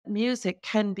music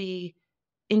can be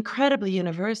incredibly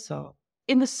universal.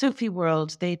 In the Sufi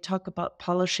world, they talk about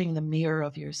polishing the mirror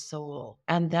of your soul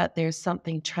and that there's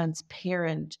something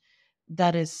transparent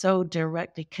that is so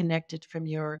directly connected from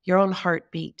your own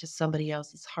heartbeat to somebody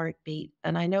else's heartbeat.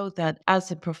 And I know that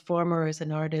as a performer, as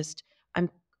an artist, I'm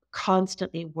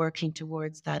constantly working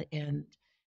towards that end.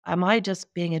 Am I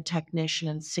just being a technician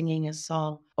and singing a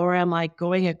song, or am I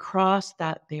going across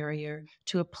that barrier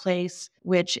to a place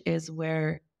which is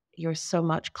where you're so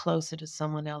much closer to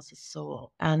someone else's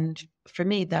soul? And for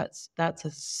me, that's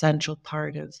a central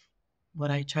part of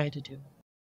what I try to do.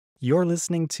 You're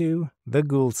listening to The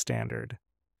Gould Standard,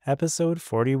 Episode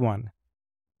 41,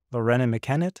 Loreena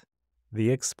McKennitt, The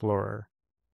Explorer.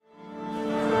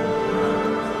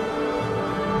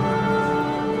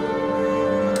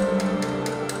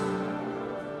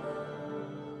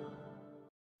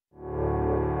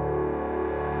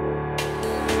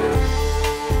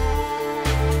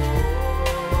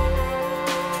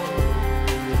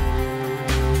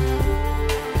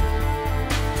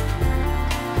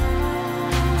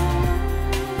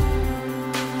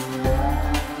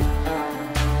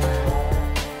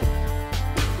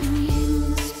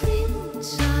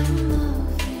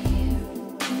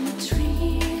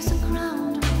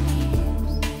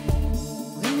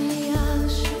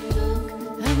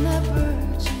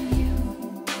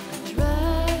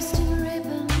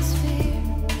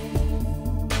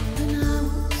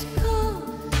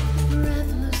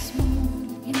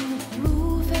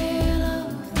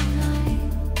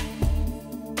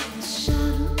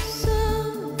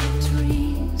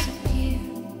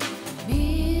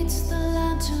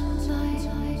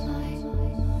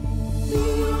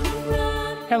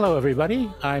 Hello,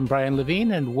 everybody. I'm Brian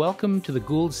Levine, and welcome to the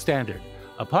Gould Standard,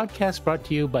 a podcast brought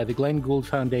to you by the Glenn Gould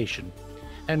Foundation.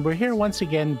 And we're here once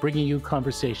again bringing you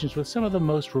conversations with some of the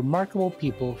most remarkable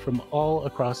people from all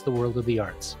across the world of the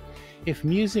arts. If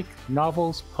music,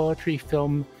 novels, poetry,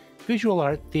 film, visual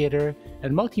art, theater,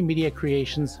 and multimedia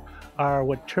creations are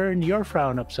what turn your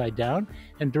frown upside down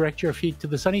and direct your feet to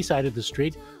the sunny side of the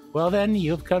street, well then,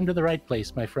 you've come to the right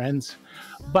place, my friends.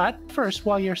 But first,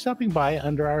 while you're stopping by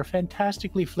under our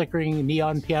fantastically flickering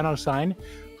neon piano sign,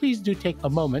 please do take a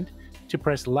moment to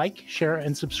press like, share,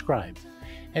 and subscribe.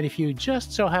 And if you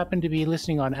just so happen to be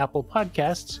listening on Apple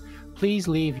Podcasts, please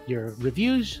leave your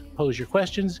reviews, pose your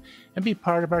questions, and be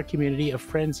part of our community of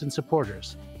friends and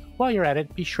supporters. While you're at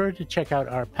it, be sure to check out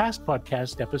our past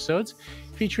podcast episodes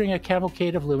featuring a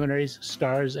cavalcade of luminaries,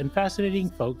 stars, and fascinating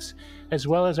folks, as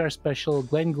well as our special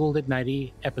Glenn Gould at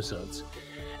 90 episodes.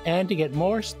 And to get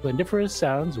more splendiferous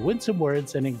sounds, winsome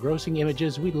words, and engrossing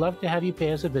images, we'd love to have you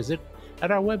pay us a visit at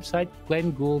our website,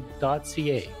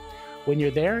 glenngould.ca. When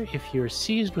you're there, if you're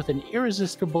seized with an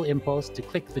irresistible impulse to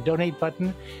click the donate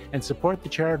button and support the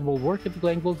charitable work of the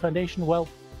Glenn Gould Foundation, well,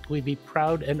 we'd be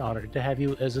proud and honored to have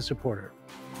you as a supporter.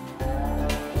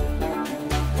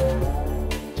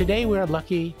 Today, we are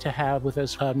lucky to have with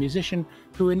us a musician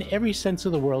who, in every sense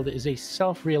of the word, is a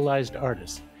self-realized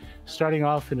artist. Starting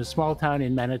off in a small town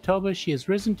in Manitoba, she has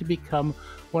risen to become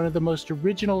one of the most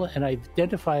original and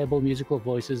identifiable musical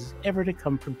voices ever to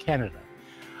come from Canada.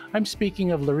 I'm speaking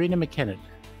of Loreena McKennitt,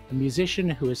 a musician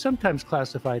who is sometimes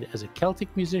classified as a Celtic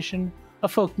musician, a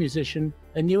folk musician,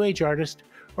 a New Age artist,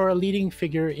 or a leading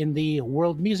figure in the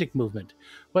world music movement.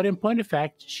 But in point of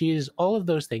fact, she is all of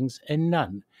those things and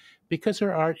none, because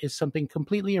her art is something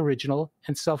completely original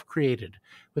and self-created,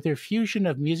 with her fusion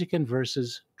of music and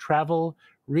verses, travel,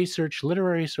 research,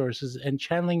 literary sources, and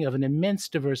channeling of an immense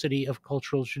diversity of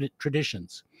cultural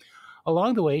traditions.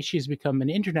 Along the way, she's become an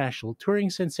international touring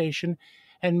sensation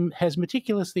and has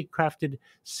meticulously crafted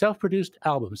self-produced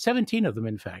albums, 17 of them,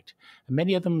 in fact,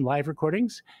 many of them live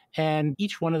recordings, and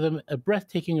each one of them a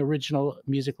breathtaking original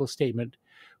musical statement,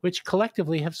 which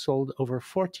collectively have sold over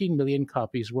 14 million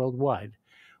copies worldwide.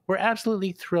 We're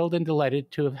absolutely thrilled and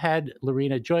delighted to have had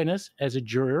Loreena join us as a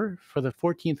juror for the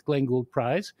 14th Glenn Gould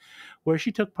Prize, where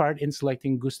she took part in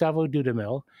selecting Gustavo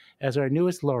Dudamel as our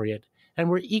newest laureate, and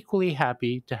we're equally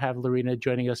happy to have Loreena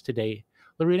joining us today.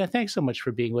 Loreena, thanks so much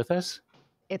for being with us.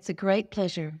 It's a great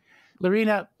pleasure.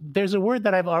 Loreena, there's a word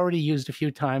that I've already used a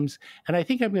few times, and I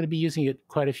think I'm going to be using it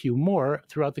quite a few more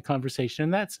throughout the conversation,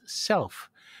 and that's self,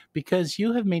 because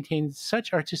you have maintained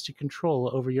such artistic control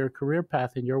over your career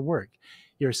path and your work.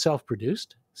 You're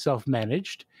self-produced,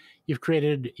 self-managed. You've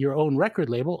created your own record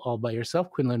label all by yourself,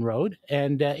 Quinlan Road.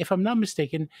 And if I'm not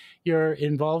mistaken, you're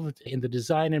involved in the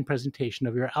design and presentation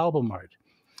of your album art.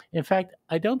 In fact,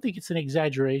 I don't think it's an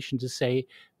exaggeration to say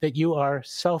that you are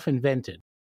self-invented.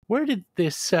 Where did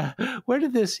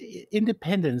this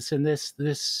independence and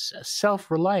this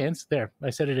self-reliance, there,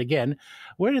 I said it again,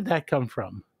 where did that come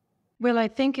from? Well, I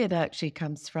think it actually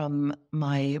comes from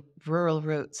my rural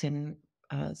roots in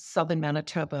southern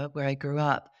Manitoba, where I grew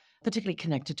up, particularly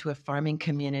connected to a farming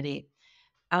community.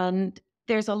 And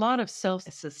there's a lot of self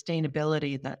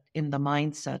sustainability that in the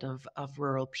mindset of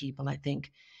rural people, I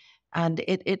think. And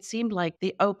it seemed like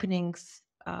the opening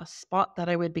spot that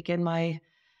I would begin my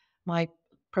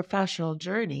professional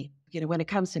journey. When it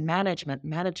comes to management,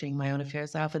 managing my own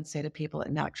affairs, I often say to people,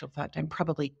 in actual fact, I'm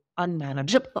probably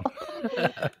unmanageable.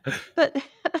 but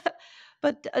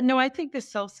but no, I think the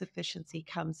self-sufficiency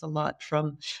comes a lot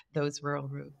from those rural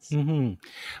roots. Hmm.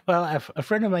 Well, a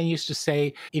friend of mine used to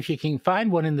say, if you can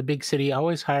find one in the big city,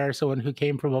 always hire someone who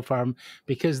came from a farm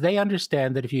because they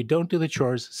understand that if you don't do the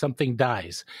chores, something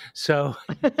dies. So,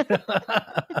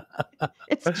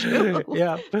 It's true.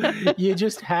 yeah, you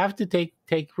just have to take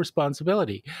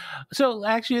responsibility. So,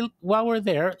 actually, while we're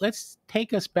there, let's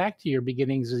take us back to your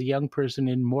beginnings as a young person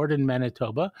in Morden,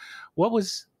 Manitoba. What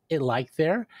was it like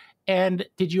there? And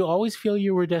did you always feel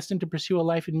you were destined to pursue a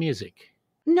life in music?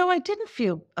 No, I didn't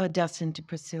feel destined to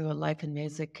pursue a life in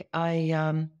music.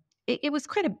 It was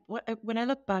quite when I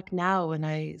look back now and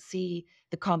I see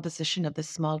the composition of this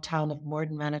small town of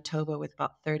Morden, Manitoba, with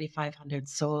about 3,500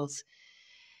 souls.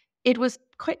 It was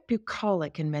quite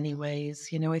bucolic in many ways.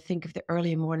 I think of the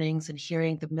early mornings and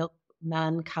hearing the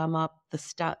milkman come up the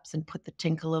steps and put the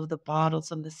tinkle of the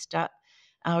bottles on the step.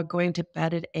 Going to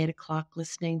bed at 8 o'clock,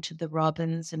 listening to the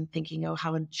robins and thinking, oh,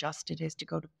 how unjust it is to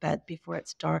go to bed before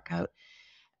it's dark out.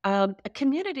 A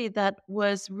community that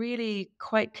was really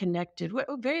quite connected,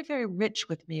 very, very rich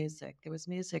with music. There was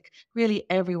music really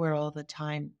everywhere all the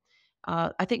time.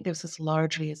 I think this was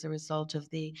largely as a result of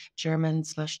the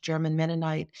German/German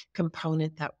Mennonite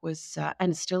component that was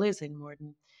and still is in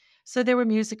Morden. So there were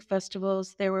music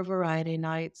festivals, there were variety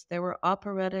nights, there were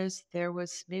operettas, there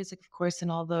was music, of course,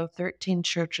 in all the 13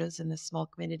 churches in this small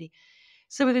community.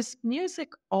 So there's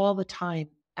music all the time.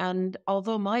 And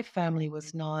although my family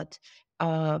was not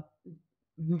uh,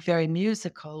 very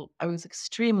musical, I was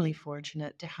extremely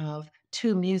fortunate to have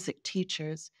two music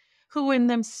teachers who, in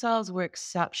themselves, were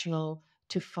exceptional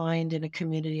to find in a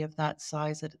community of that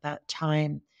size at that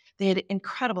time. They had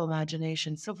incredible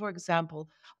imagination. So, for example,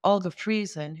 Olga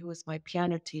Friesen, who was my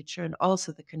piano teacher and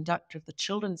also the conductor of the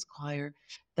children's choir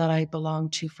that I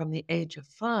belonged to from the age of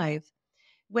 5,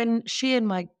 when she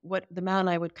and what the man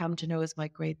I would come to know as my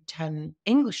grade 10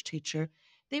 English teacher,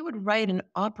 they would write an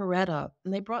operetta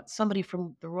and they brought somebody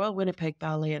from the Royal Winnipeg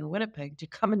Ballet in Winnipeg to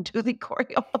come and do the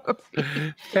choreography.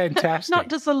 Not Fantastic.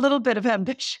 just a little bit of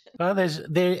ambition. Well,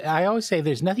 I always say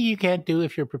there's nothing you can't do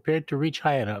if you're prepared to reach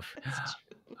high enough.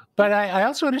 But I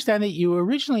also understand that you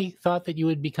originally thought that you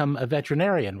would become a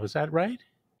veterinarian. Was that right?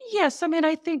 Yes, I mean,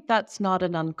 I think that's not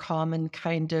an uncommon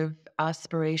kind of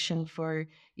aspiration for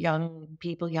young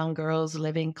people, young girls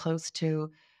living close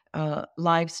to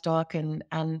livestock and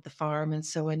the farm and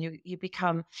so on. You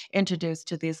become introduced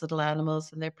to these little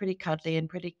animals, and they're pretty cuddly and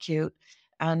pretty cute,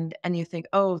 and you think,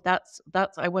 oh, that's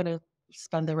I want to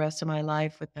spend the rest of my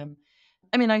life with them.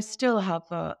 I mean, I still have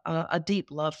a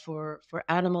deep love for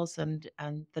animals and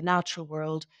the natural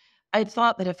world. I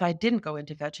thought that if I didn't go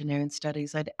into veterinarian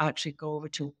studies, I'd actually go over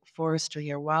to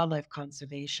forestry or wildlife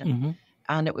conservation. Hmm.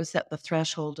 And it was at the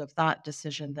threshold of that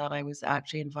decision that I was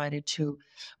actually invited to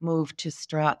move to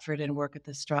Stratford and work at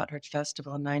the Stratford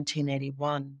Festival in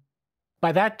 1981.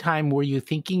 By that time, were you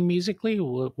thinking musically?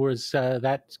 Was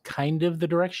that kind of the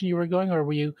direction you were going, or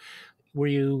were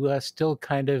you still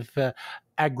kind of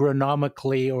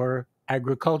agronomically or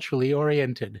agriculturally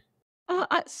oriented?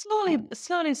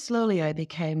 Slowly, I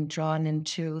became drawn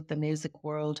into the music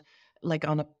world, like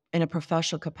in a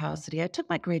professional capacity. I took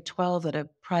my grade 12 at a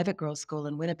private girls' school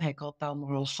in Winnipeg called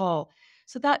Balmoral Hall.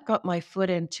 So that got my foot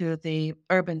into the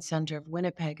urban center of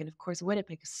Winnipeg. And of course,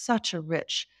 Winnipeg is such a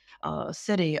rich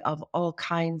city of all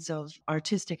kinds of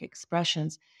artistic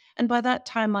expressions. And by that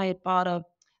time, I had bought a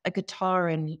guitar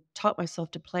and taught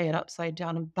myself to play it upside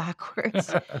down and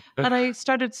backwards. And I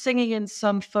started singing in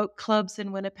some folk clubs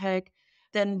in Winnipeg,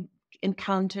 then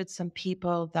encountered some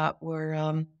people that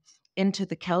were into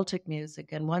the Celtic music.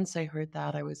 And once I heard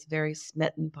that, I was very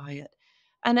smitten by it.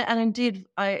 And indeed,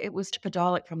 it was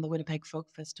Padalic from the Winnipeg Folk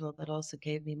Festival that also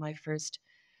gave me my first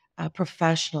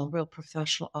real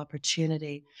professional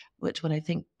opportunity, which when I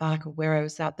think back of where I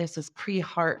was at, this was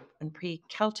pre-harp and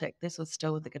pre-Celtic. This was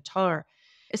still with the guitar.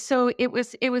 So it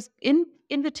was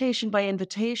invitation by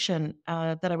invitation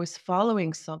that I was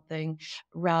following something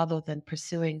rather than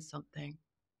pursuing something.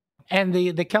 And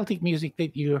the Celtic music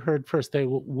that you heard first,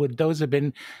 would those have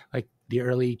been like the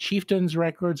early Chieftains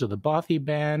records or the Bothy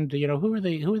Band? Who are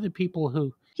the people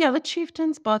who? Yeah, the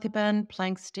Chieftains, Bothy Band,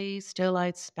 Planksty, Still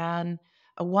Eyed Span.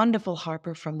 a wonderful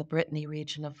harper from the Brittany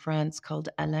region of France called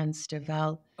Alain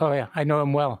Sturval. Oh, yeah, I know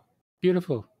him well.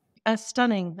 Beautiful.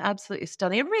 Stunning, absolutely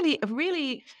stunning.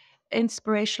 Really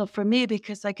inspirational for me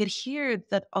because I could hear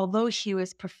that although he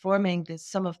was performing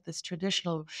some of this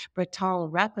traditional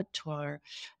Breton repertoire,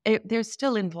 there's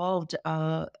still involved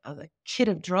a kit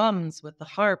of drums with the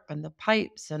harp and the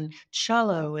pipes and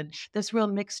cello and this real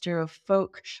mixture of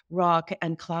folk, rock,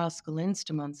 and classical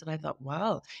instruments. And I thought,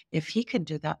 wow, if he could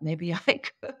do that, maybe I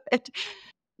could.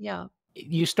 Yeah.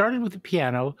 You started with the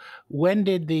piano. When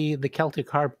did the Celtic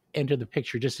harp enter the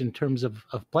picture, just in terms of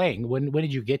playing? When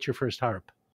did you get your first harp?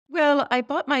 Well, I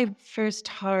bought my first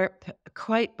harp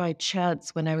quite by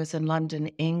chance when I was in London,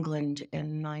 England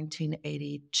in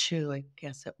 1982, I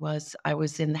guess it was. I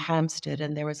was in Hampstead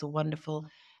and there was a wonderful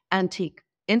antique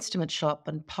instrument shop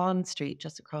on Pond Street,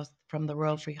 just across from the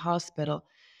Royal Free Hospital.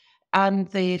 And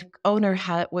the owner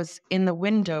was in the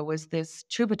window was this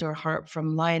troubadour harp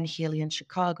from Lion Healy in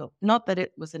Chicago. Not that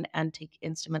it was an antique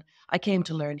instrument. I came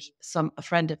to learn a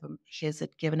friend of his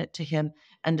had given it to him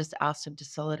and just asked him to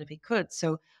sell it if he could.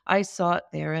 So I saw it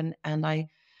there and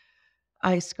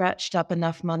I scratched up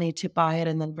enough money to buy it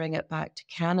and then bring it back to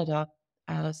Canada.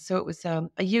 So it was a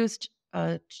used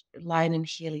Lion and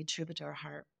Healy troubadour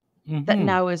harp that Hmm.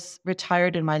 now is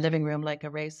retired in my living room like a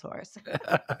racehorse.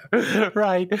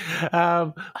 Right.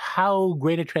 How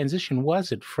great a transition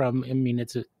was it from? I mean,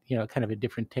 it's a kind of a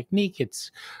different technique. It's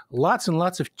lots and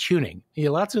lots of tuning.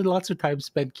 Lots and lots of time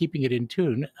spent keeping it in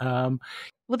tune.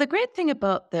 Well, the great thing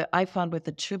about I found with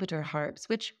the troubadour harps,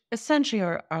 which essentially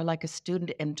are like a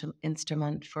student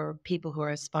instrument for people who are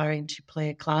aspiring to play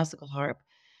a classical harp,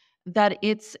 that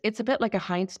it's a bit like a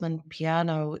Heinzmann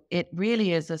piano. It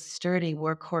really is a sturdy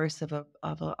workhorse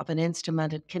of an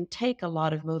instrument. It can take a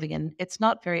lot of moving, and it's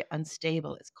not very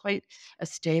unstable. It's quite a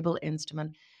stable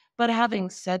instrument. But having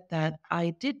said that,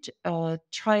 I did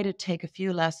try to take a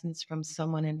few lessons from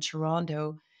someone in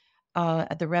Toronto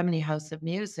at the Remini House of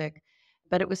Music,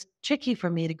 but it was tricky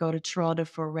for me to go to Toronto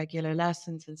for regular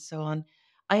lessons and so on.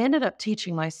 I ended up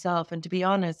teaching myself, and to be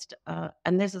honest,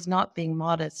 and this is not being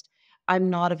modest,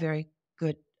 I'm not a very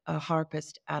good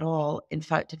harpist at all. In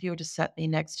fact, if you were to set me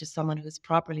next to someone who's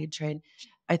properly trained,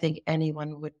 I think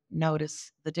anyone would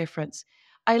notice the difference.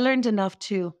 I learned enough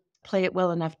to play it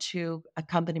well enough to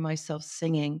accompany myself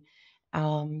singing.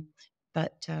 Um,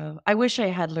 but I wish I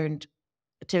had learned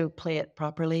to play it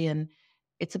properly. And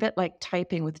it's a bit like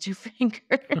typing with two fingers.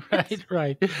 Right,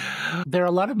 right. There are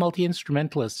a lot of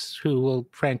multi-instrumentalists who will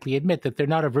frankly admit that they're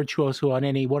not a virtuoso on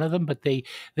any one of them, but they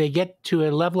get to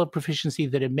a level of proficiency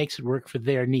that it makes it work for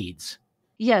their needs.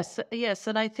 Yes, yes.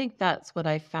 And I think that's what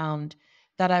I found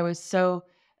that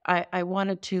I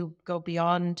wanted to go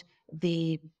beyond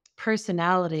the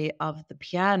personality of the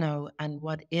piano and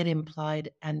what it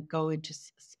implied and go into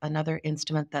another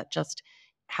instrument that just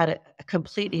had a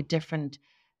completely different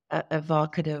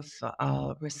evocative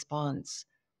response.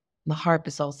 The harp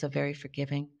is also very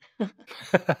forgiving.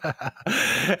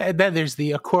 And then there's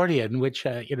the accordion, which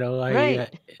Right.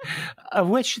 of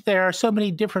which there are so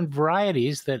many different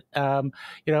varieties that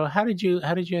how did you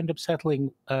end up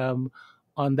settling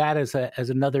on that as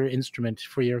another instrument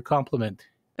for your complement?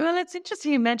 Well, it's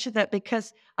interesting you mentioned that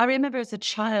because I remember as a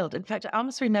child, in fact, I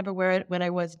almost remember when I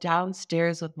was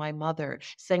downstairs with my mother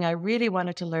saying I really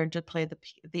wanted to learn to play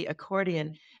the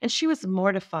accordion, and she was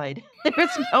mortified. There was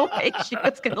no way she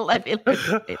was going to let me learn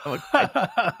to play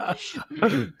the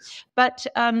accordion. But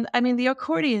I mean, the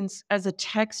accordions as a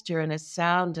texture and a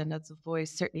sound and as a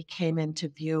voice certainly came into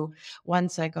view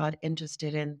once I got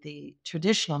interested in the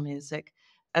traditional music.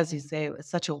 As you say, it was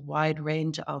such a wide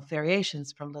range of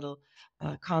variations from little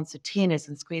concertinas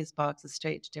and squeeze boxes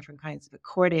straight to different kinds of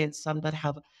accordions, some that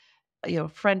have,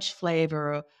 French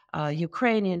flavor,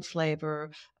 Ukrainian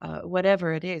flavor,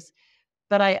 whatever it is.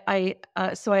 But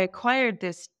so I acquired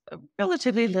this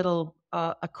relatively little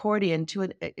accordion to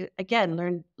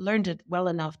again learned it well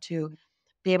enough to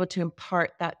be able to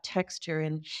impart that texture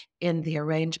in the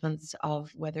arrangements of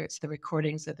whether it's the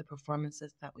recordings or the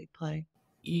performances that we play.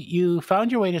 You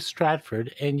found your way to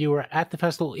Stratford, and you were at the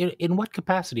festival in what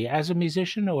capacity? As a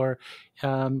musician, or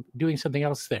doing something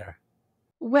else there?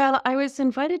 Well, I was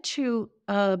invited to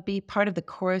be part of the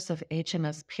chorus of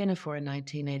HMS Pinafore in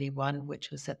 1981,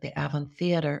 which was at the Avon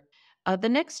Theatre. The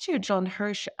next year, John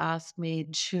Hirsch asked me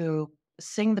to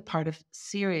sing the part of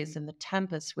Ceres in The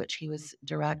Tempest, which he was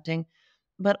directing.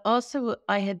 But also,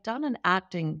 I had done an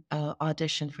acting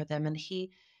audition for them, and he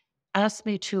asked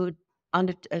me to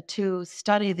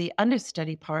study the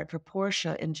understudy part for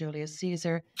Portia in Julius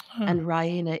Caesar Huh. and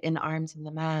Raina in Arms and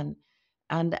the Man,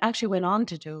 and actually went on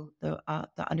to do the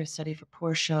understudy for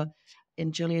Portia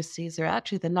in Julius Caesar.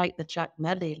 Actually, the night that Jack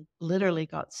Medley literally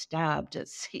got stabbed at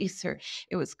Caesar.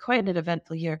 It was quite an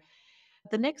eventful year.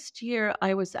 The next year,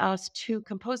 I was asked to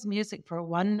compose music for a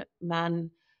one-man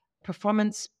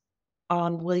performance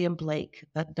on William Blake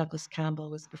that Douglas Campbell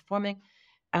was performing.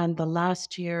 And the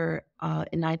last year,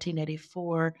 in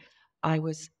 1984, I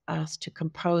was asked to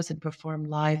compose and perform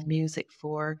live music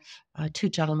for Two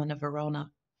Gentlemen of Verona.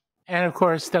 And of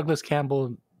course, Douglas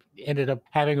Campbell ended up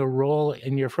having a role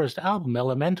in your first album,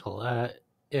 Elemental,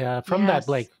 from that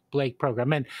Yes. Blake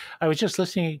program. And I was just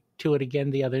listening to it again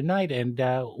the other night, and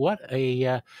what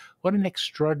an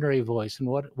extraordinary voice, and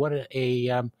what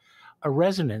a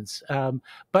resonance.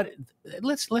 But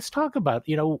let's talk about,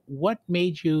 what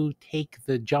made you take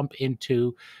the jump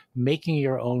into making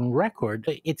your own record.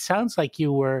 It sounds like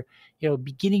you were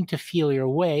beginning to feel your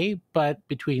way, but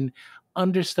between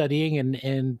understudying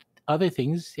and other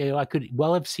things, I could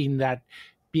well have seen that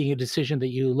being a decision that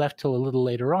you left till a little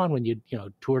later on, when you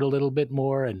toured a little bit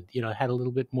more and had a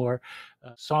little bit more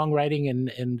songwriting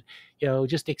and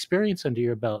just experience under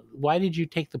your belt. Why did you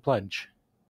take the plunge?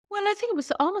 Well, I think it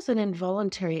was almost an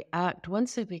involuntary act.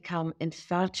 Once I become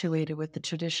infatuated with the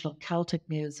traditional Celtic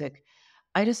music,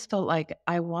 I just felt like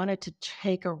I wanted to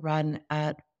take a run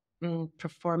at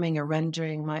performing or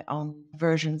rendering my own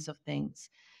versions of things.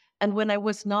 And when I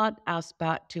was not asked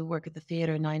back to work at the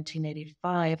theater in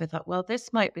 1985, I thought, well,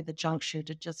 this might be the juncture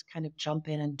to just kind of jump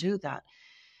in and do that.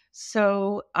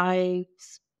 So I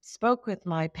spoke with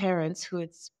my parents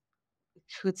who'd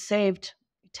saved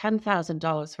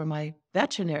 $10,000 for my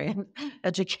veterinarian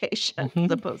education, Hmm.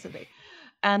 supposedly,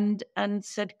 and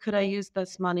said, could I use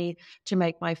this money to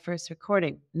make my first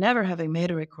recording? Never having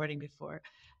made a recording before.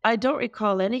 I don't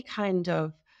recall any kind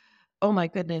of, oh my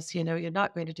goodness, you're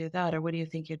not going to do that, or what do you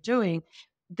think you're doing?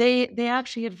 They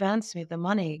actually advanced me the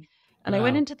money. And I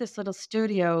went Wow. into this little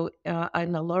studio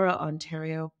in Elora,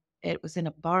 Ontario. It was in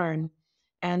a barn,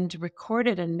 and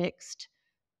recorded and mixed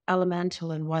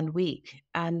Elemental in 1 week.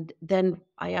 And then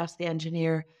I asked the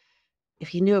engineer if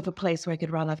he knew of a place where I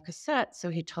could run off cassettes. So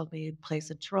he told me a place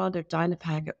in Toronto,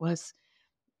 Dynapack it was.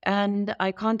 And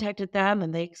I contacted them,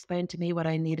 and they explained to me what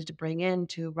I needed to bring in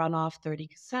to run off 30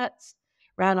 cassettes.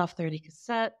 Ran off 30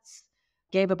 cassettes,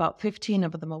 gave about 15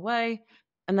 of them away.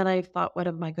 And then I thought, what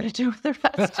am I going to do with the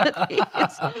rest of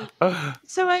these?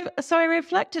 So I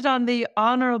reflected on the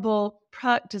honorable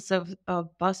practice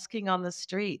of busking on the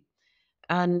street.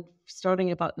 And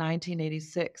starting about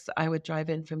 1986, I would drive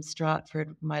in from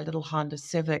Stratford, my little Honda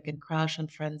Civic, and crash on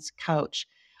friend's couch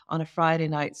on a Friday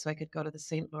night so I could go to the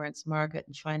St. Lawrence Market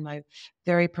and find my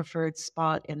very preferred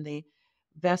spot in the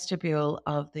vestibule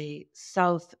of the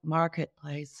South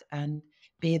Marketplace and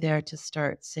be there to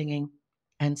start singing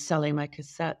and selling my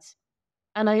cassettes.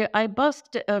 And I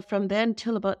busked from then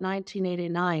till about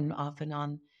 1989, off and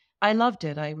on. I loved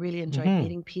it. I really enjoyed Hmm.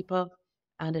 meeting people,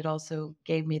 and it also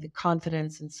gave me the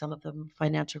confidence and some of the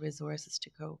financial resources to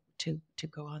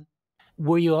go on.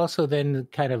 Were you also then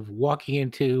kind of walking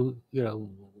into,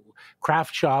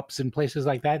 craft shops and places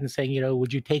like that and saying,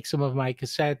 would you take some of my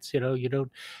cassettes? You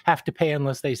don't have to pay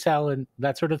unless they sell, and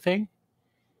that sort of thing?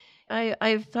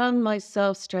 I found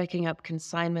myself striking up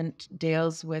consignment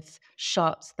deals with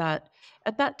shops that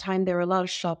at that time there were a lot of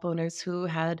shop owners who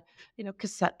had,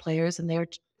 cassette players, and they were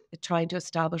trying to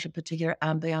establish a particular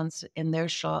ambiance in their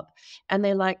shop. And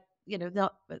they like,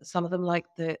 not some of them like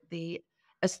the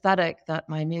aesthetic that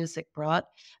my music brought.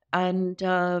 And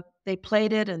they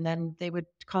played it, and then they would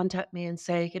contact me and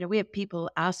say, we have people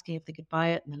asking if they could buy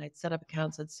it, and then I'd set up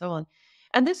accounts and so on.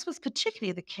 And this was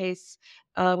particularly the case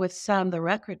with Sam the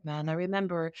Record Man. I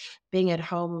remember being at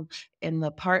home in the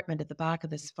apartment at the back of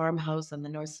this farmhouse on the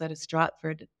north side of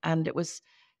Stratford, and it was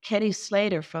Kenny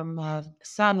Slater from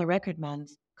Sam the Record Man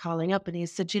calling up, and he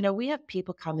said, we have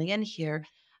people coming in here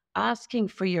asking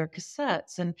for your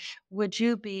cassettes, and would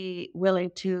you be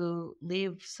willing to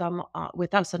leave some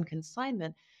with us on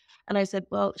consignment? And I said,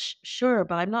 well, sure,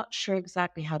 but I'm not sure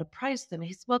exactly how to price them.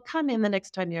 He said, well, come in the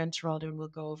next time you're in Toronto and we'll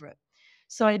go over it.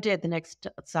 So I did. The next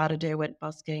Saturday, I went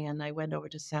busking, and I went over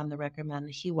to Sam the Record Man.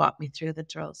 And he walked me through the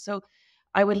drill. So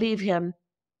I would leave him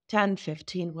 10,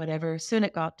 15, whatever. Soon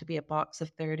it got to be a box of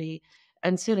 30,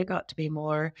 and soon it got to be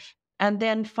more. And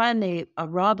then finally,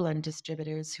 Roblin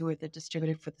Distributors, who were the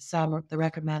distributor for the Sam the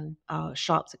Record Man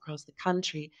shops across the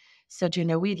country, said,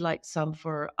 we'd like some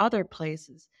for other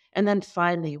places. And then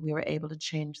finally, we were able to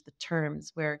change the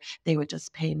terms where they would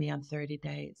just pay me on 30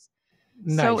 days.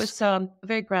 So Nice. it's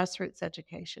very grassroots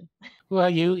education. Well,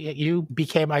 you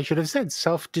became, I should have said,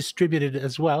 self-distributed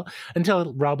as well,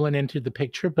 until Roblin entered the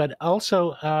picture. But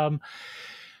also,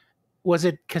 was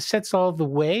it cassettes all the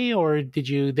way, or did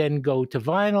you then go to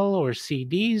vinyl or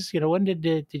CDs? When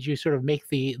did you sort of make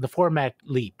the format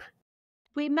leap?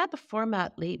 We met the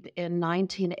format leap in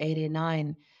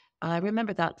 1989. I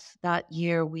remember that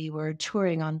year we were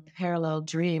touring on Parallel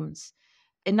Dreams.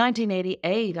 In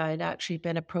 1988, I had actually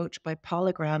been approached by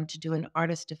Polygram to do an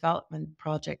artist development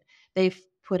project. They've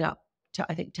put up to,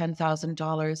 I think,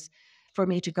 $10,000 for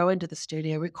me to go into the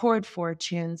studio, record 4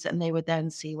 tunes, and they would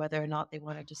then see whether or not they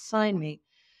wanted to sign me.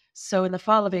 So in the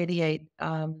fall of 88,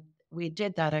 we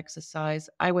did that exercise.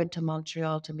 I went to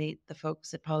Montreal to meet the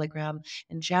folks at Polygram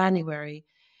in January.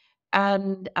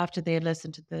 And after they had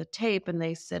listened to the tape, and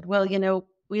they said, well,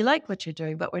 we like what you're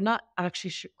doing, but we're not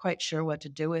actually quite sure what to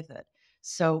do with it.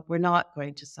 So we're not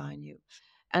going to sign you.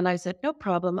 And I said, no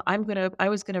problem. I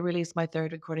was going to release my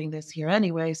third recording this year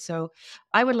anyway. So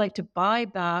I would like to buy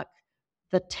back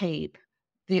the tape,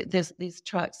 these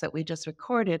tracks that we just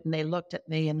recorded. And they looked at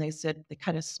me and they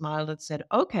kind of smiled and said,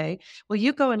 okay, well,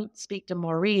 you go and speak to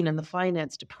Maureen in the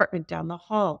finance department down the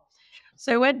hall.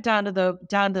 So I went down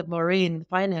to Maureen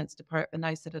finance department.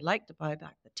 I said, I'd like to buy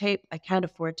back the tape. I can't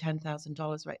afford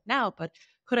 $10,000 right now, but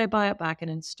could I buy it back in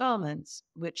installments?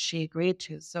 Which she agreed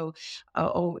to. So,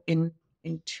 in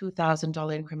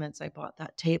 $2,000 increments, I bought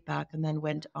that tape back and then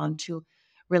went on to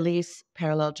release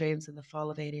Parallel Dreams in the fall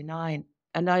of '89.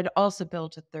 And I'd also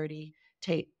built a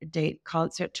 30-date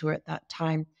concert tour at that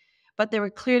time. But there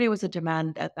clearly was a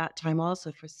demand at that time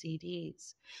also for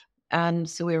CDs. And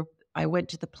so I went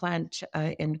to the plant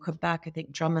in Quebec. I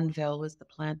think Drummondville was the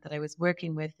plant that I was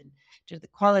working with, and did the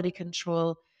quality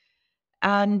control.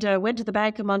 And went to the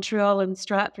Bank of Montreal in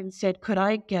Stratford and said, could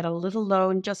I get a little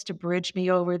loan just to bridge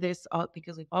me over this,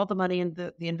 because of all the money in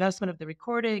the investment of the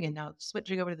recording and now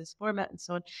switching over to this format and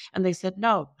so on. And they said,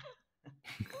 no.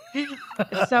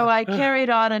 So I carried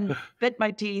on and bit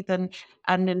my teeth. And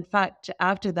in fact,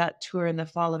 after that tour in the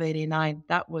fall of '89,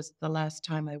 that was the last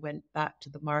time I went back to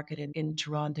the market in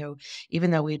Toronto.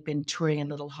 Even though we'd been touring in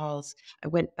little halls, I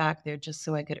went back there just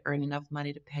so I could earn enough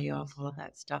money to pay off all of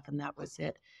that stuff. And that was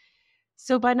it.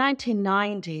 So by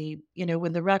 1990,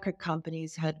 when the record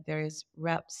companies had various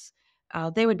reps,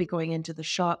 they would be going into the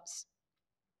shops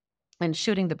and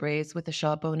shooting the breeze with the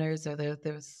shop owners or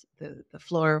the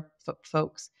floor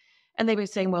folks. And they were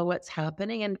saying, well, what's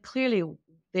happening? And clearly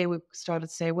they would start to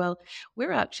say, well,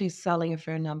 we're actually selling a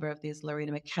fair number of these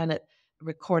Loreena McKennitt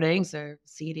recordings or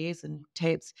CDs and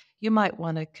tapes. You might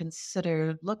want to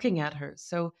consider looking at her.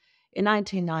 So in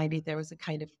 1990, there was a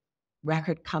kind of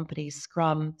record company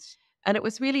scrum. And it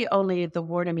was really only the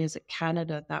Warner Music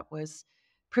Canada that was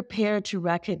prepared to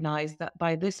recognize that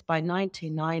by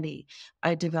 1990,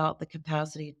 I developed the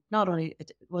capacity not only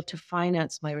to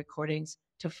finance my recordings,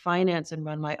 to finance and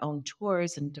run my own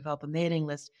tours and develop a mailing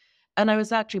list. And I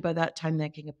was actually by that time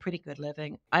making a pretty good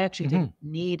living. I actually didn't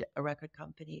need a record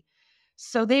company.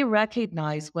 So they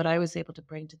recognized what I was able to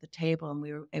bring to the table, and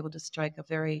we were able to strike a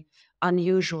very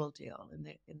unusual deal in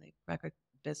the record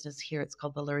business here. It's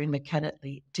called the Loreena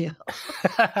McKennitt deal.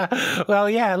 Well,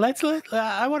 yeah,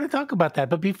 I want to talk about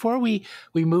that. But before we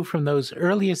move from those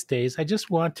earliest days, I just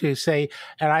want to say,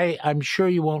 and I'm sure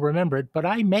you won't remember it, but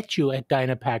I met you at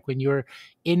Dynapack when you were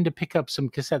in to pick up some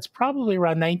cassettes, probably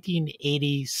around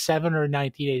 1987 or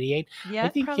 1988. Yeah, I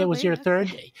think probably, it was your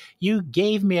third. You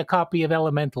gave me a copy of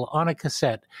Elemental on a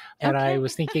cassette. And I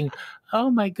was thinking, oh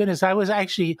my goodness, I was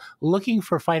actually looking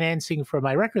for financing for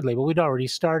my record label. We'd already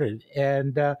started.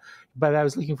 But I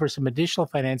was looking for some additional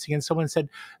financing. And someone said,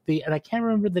 and I can't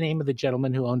remember the name of the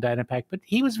gentleman who owned Dynapack, but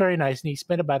he was very nice. And he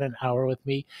spent about an hour with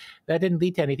me. That didn't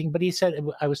lead to anything. But he said,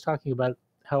 I was talking about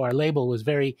how our label was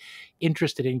very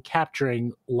interested in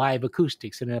capturing live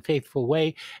acoustics in a faithful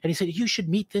way. And he said, you should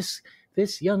meet this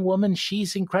young woman.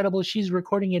 She's incredible. She's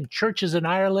recording in churches in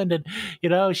Ireland.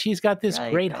 And, she's got this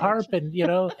great harp. And,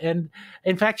 and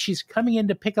in fact, she's coming in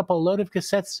to pick up a load of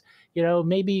cassettes.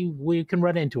 Maybe we can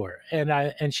run into her.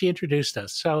 And she introduced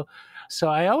us. So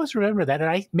I always remember that. And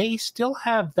I may still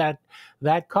have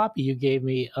that copy you gave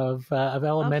me of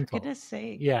Elemental. Oh, for goodness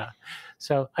sake. Yeah.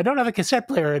 So I don't have a cassette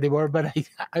player anymore, but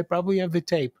I probably have the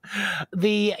tape.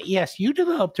 Yes, you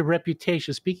developed a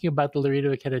reputation, speaking about the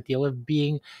Loreena McKennitt deal, of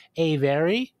being a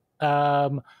very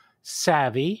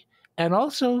savvy and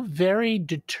also very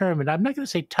determined. I'm not going to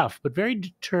say tough, but very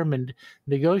determined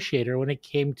negotiator when it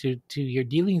came to your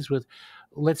dealings with,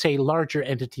 let's say, larger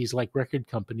entities like record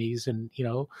companies and,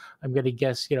 I'm going to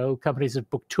guess, companies that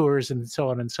book tours and so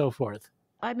on and so forth.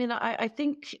 I mean, I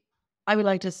think I would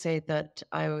like to say that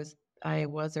I was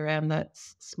or am that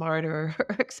smart or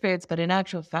experienced, but in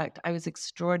actual fact, I was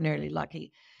extraordinarily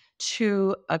lucky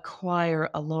to acquire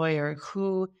a lawyer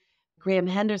Graham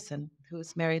Henderson, who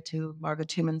was married to Margaret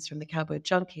Timmins from the Cowboy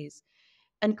Junkies.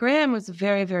 And Graham was a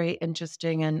very, very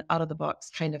interesting and out of the box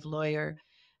kind of lawyer.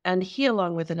 And he,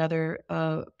 along with another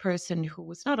person who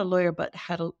was not a lawyer but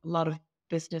had a lot of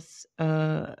business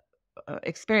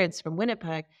experience from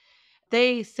Winnipeg,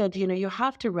 they said, you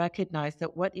have to recognize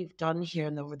that what you've done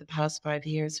here over the past 5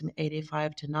 years, from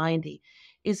 85 to 90,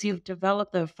 is you've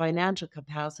developed the financial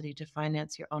capacity to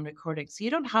finance your own recording. So you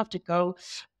don't have to go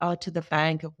to the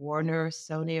bank of Warner, or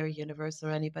Sony, or Universal,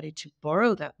 or anybody to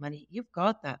borrow that money. You've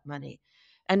got that money.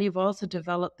 And you've also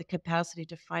developed the capacity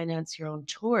to finance your own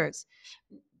tours.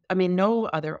 I mean, no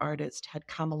other artist had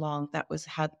come along that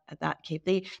had that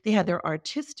they had their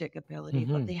artistic ability,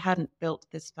 but they hadn't built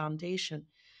this foundation.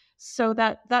 So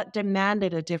that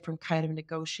demanded a different kind of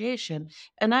negotiation.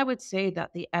 And I would say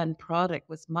that the end product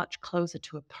was much closer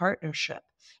to a partnership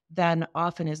than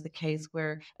often is the case,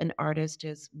 where an artist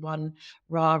is one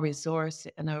raw resource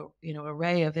in a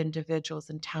array of individuals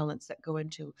and talents that go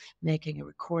into making a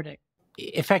recording.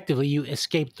 Effectively, you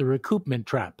escaped the recoupment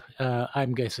trap,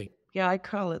 I'm guessing. Yeah, I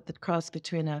call it the cross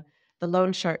between the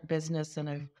loan shark business and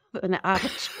an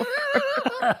abattoir.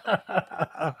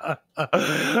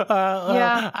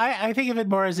 Yeah. I think of it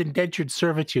more as indentured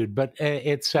servitude, but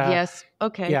it's yes.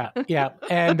 Okay. Yeah,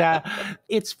 and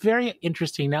it's very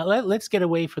interesting. Now let's get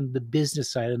away from the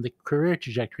business side and the career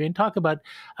trajectory and talk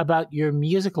about your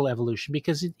musical evolution,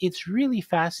 because it's really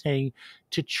fascinating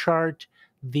to chart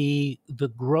the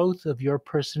growth of your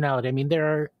personality. I mean, there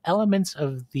are elements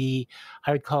of I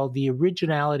would call the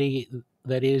originality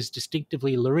that is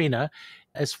distinctively Lorena,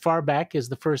 as far back as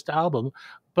the first album.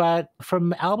 But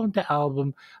from album to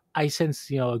album, I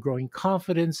sense, a growing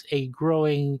confidence, a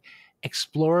growing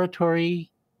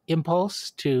exploratory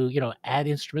impulse to, add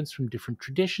instruments from different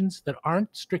traditions that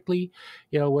aren't strictly,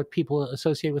 what people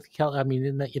associate with Celtic. I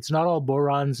mean, it's not all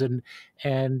borons and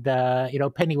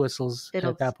penny whistles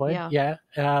at that point. Yeah.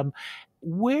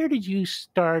 Where did you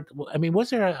start? I mean, was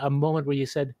there a moment where you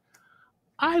said,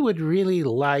 I would really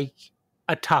like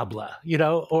a tabla,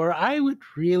 or I would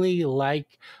really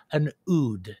like an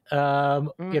oud,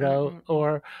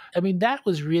 or, I mean, that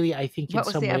was really, I think, what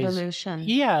in some was ways, the evolution?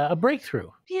 Yeah, a breakthrough.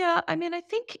 Yeah, I mean, I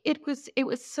think it was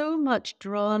so much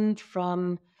drawn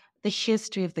from the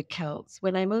history of the Celts.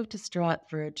 When I moved to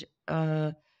Stratford,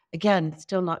 again,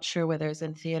 still not sure whether it's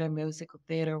in theatre, musical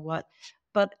theatre, or what,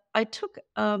 but I took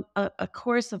a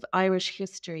course of Irish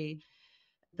history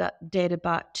that dated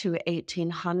back to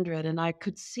 1800, and I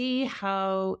could see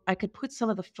how I could put some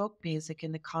of the folk music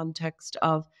in the context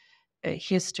of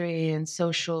history and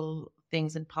social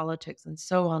things and politics and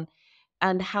so on,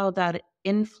 and how that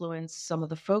influenced some of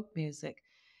the folk music.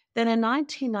 Then in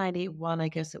 1991, I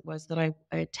guess it was, that I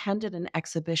attended an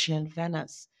exhibition in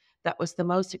Venice that was the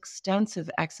most extensive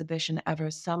exhibition ever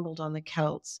assembled on the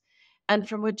Celts, and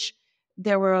from which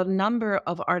there were a number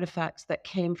of artifacts that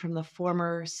came from the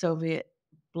former Soviet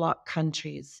bloc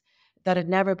countries that had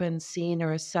never been seen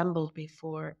or assembled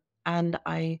before. And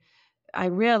I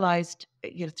realized,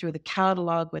 through the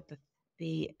catalog with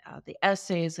the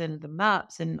essays and the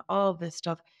maps and all this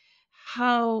stuff,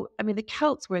 how, I mean, the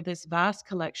Celts were this vast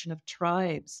collection of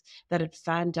tribes that had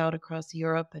fanned out across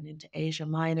Europe and into Asia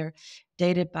Minor,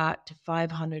 dated back to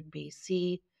 500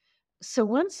 BC. So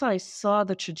once I saw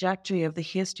the trajectory of the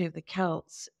history of the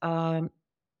Celts,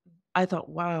 I thought,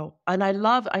 wow. And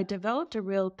I developed a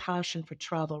real passion for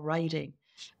travel writing.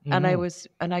 And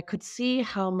I could see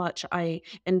how much I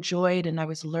enjoyed, and I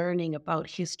was learning about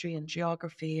history and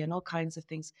geography and all kinds of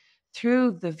things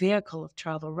through the vehicle of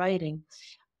travel writing.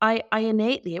 I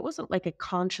innately, it wasn't like a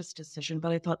conscious decision,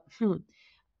 but I thought,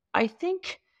 I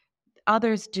think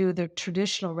others do the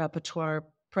traditional repertoire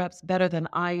perhaps better than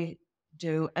I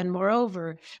do. And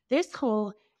moreover, this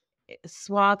whole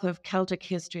swath of Celtic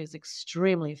history is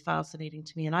extremely fascinating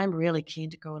to me, and I'm really keen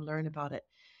to go and learn about it.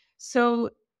 So,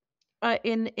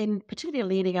 in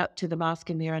particularly leading up to the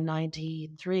Masquemira in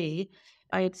 '93,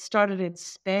 I had started in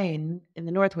Spain, in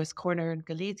the northwest corner in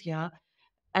Galicia,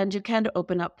 and you can't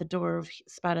open up the door of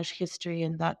Spanish history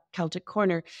in that Celtic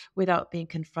corner without being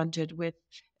confronted with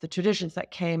the traditions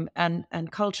that came and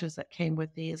cultures that came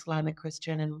with the Islamic,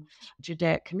 Christian, and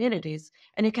Judaic communities.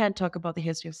 And you can't talk about the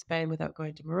history of Spain without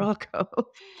going to Morocco.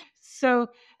 So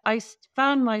I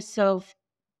found myself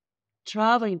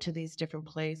traveling to these different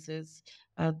places,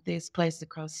 these places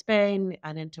across Spain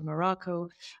and into Morocco,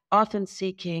 often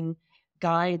seeking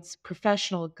guides,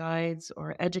 professional guides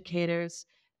or educators,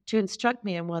 to instruct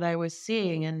me in what I was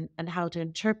seeing and how to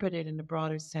interpret it in a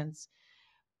broader sense.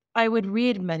 I would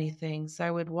read many things.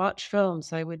 I would watch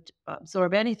films. I would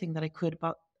absorb anything that I could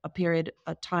about a period,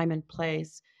 a time and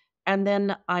place. And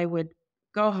then I would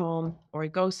go home or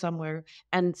I'd go somewhere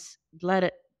and let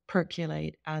it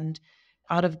percolate. And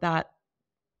out of that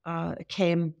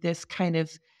came this kind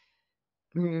of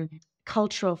mm,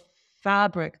 cultural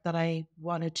fabric that I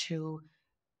wanted to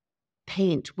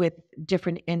paint with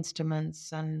different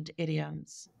instruments and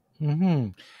idioms. Hmm.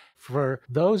 For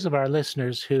those of our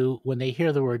listeners who, when they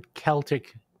hear the word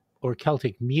Celtic or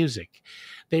Celtic music,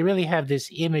 they really have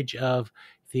this image of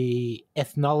the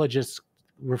ethnologists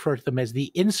refer to them as the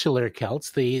insular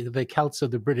Celts, the Celts of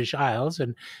the British Isles,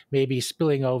 and maybe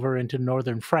spilling over into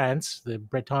northern France, the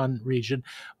Breton region.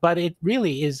 But it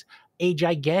really is a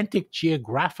gigantic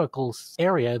geographical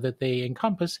area that they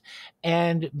encompass.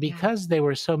 And Yeah. because there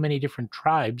were so many different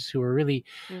tribes who were really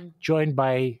Mm. joined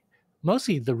by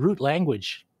mostly the root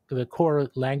language, the core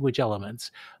language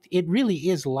elements, it really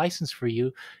is license for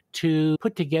you to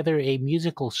put together a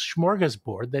musical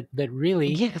smorgasbord that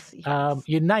really Yes, yes.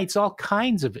 unites all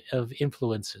kinds of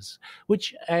influences,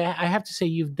 which I have to say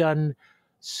you've done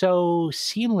so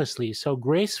seamlessly, so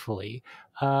gracefully.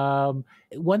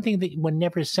 One thing that one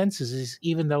never senses is,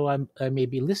 even though I may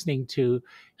be listening to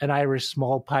an Irish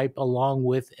small pipe along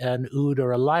with an oud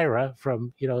or a lyra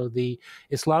from the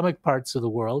Islamic parts of the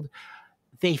world,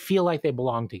 they feel like they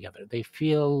belong together. They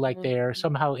feel like Mm. they're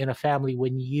somehow in a family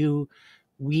when you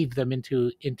weave them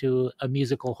into a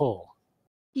musical whole.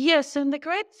 Yes, and the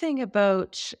great thing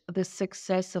about the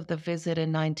success of the visit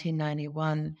in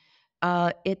 1991,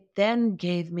 it then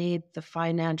gave me the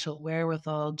financial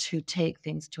wherewithal to take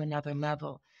things to another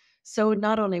level. So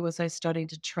not only was I starting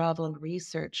to travel and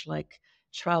research like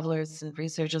travelers and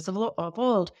researchers of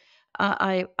old,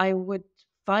 I would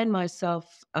find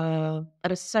myself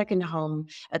at a second home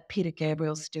at Peter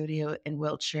Gabriel's studio in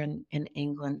Wiltshire in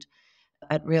England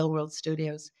at Real World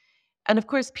Studios. And of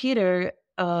course, Peter,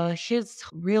 his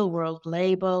real world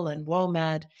label and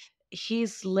WOMAD,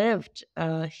 he's lived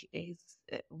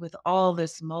with all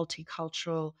this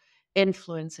multicultural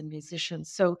influence in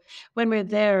musicians. So when we're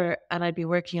there and I'd be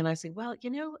working and I say, well,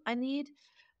 I need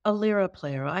a lira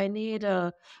player. I need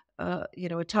a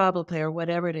tabla player,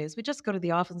 whatever it is. We just go to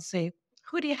the office and say,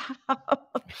 who do you have?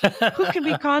 Who can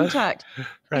we contact?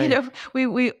 Right.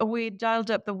 We dialed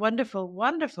up the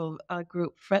wonderful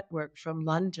group Fretwork from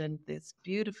London, this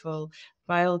beautiful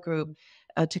viol group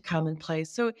to come and play.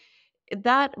 So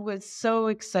that was so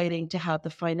exciting to have the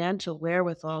financial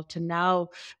wherewithal to now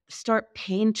start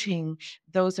painting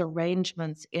those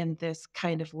arrangements in this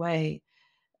kind of way.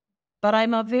 But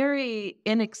I'm a very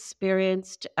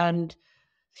inexperienced and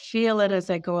feel it as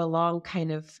I go along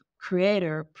kind of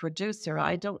creator, producer.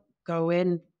 I don't go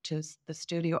into the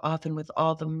studio often with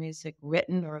all the music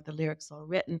written or the lyrics all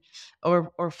written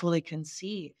or fully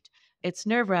conceived. It's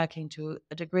nerve-wracking to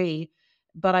a degree,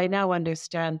 but I now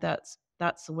understand that's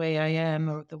the way I am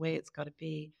or the way it's got to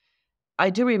be. I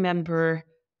do remember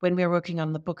when we were working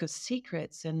on the Book of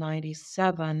Secrets in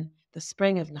 97, the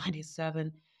spring of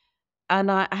 97,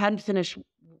 and I hadn't finished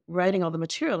writing all the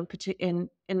material,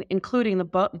 including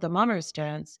the mummers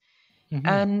dance. Hmm.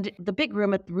 And the big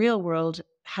room at the Real World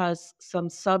has some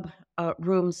sub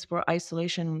rooms for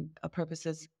isolation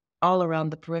purposes all around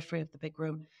the periphery of the big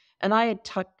room. And I had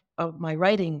tucked my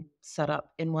writing set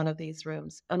up in one of these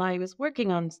rooms, and I was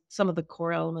working on some of the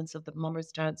core elements of the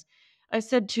mummers dance. I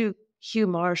said to Hugh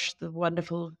Marsh, the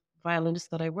wonderful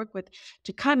violinist that I work with,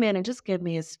 to come in and just give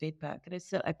me his feedback. And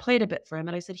I played a bit for him,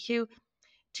 and I said, Hugh,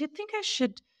 do you think I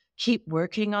should keep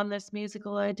working on this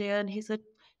musical idea? And he said,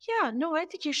 yeah, no, I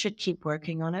think you should keep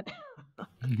working on it.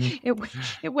 Hmm.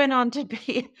 it went on to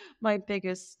be my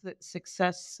biggest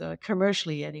success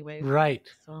commercially anyway for Right.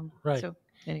 the song. Right. So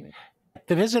anyway.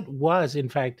 The Visit was, in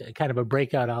fact, kind of a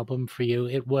breakout album for you.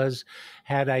 It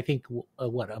had, I think,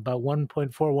 about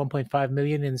 1.4, 1.5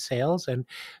 million in sales, and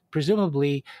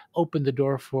presumably opened the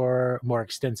door for more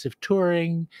extensive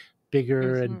touring,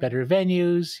 bigger and Mhm. better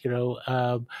venues,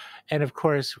 and of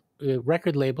course,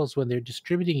 record labels, when they're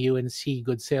distributing you and see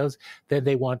good sales, then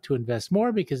they want to invest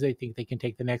more because they think they can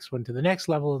take the next one to the next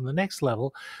level and the next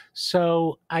level.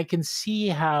 So I can see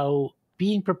how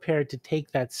being prepared to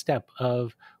take that step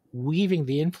of weaving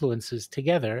the influences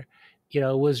together,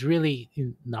 was really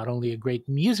not only a great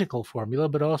musical formula,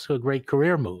 but also a great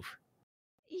career move.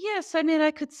 Yes, I mean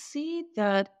I could see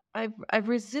that I've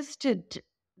resisted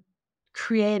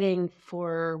creating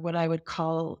for what I would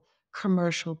call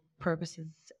commercial purposes.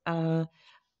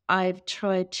 I've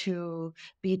tried to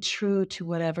be true to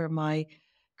whatever my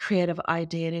creative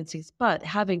identity is. But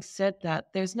having said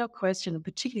that, there's no question,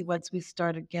 particularly once we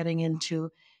started getting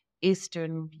into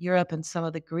Eastern Europe and some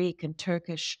of the Greek and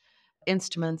Turkish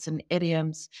instruments and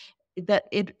idioms, that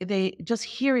they just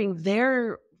hearing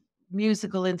their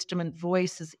musical instrument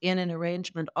voices in an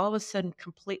arrangement, all of a sudden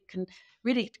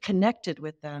really connected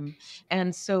with them.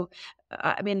 And so,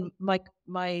 I mean, my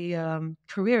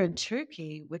career in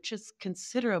Turkey, which is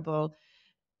considerable,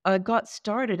 got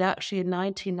started actually in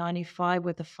 1995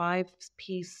 with a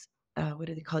five-piece, what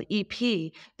do they call it,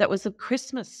 EP that was of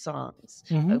Christmas songs,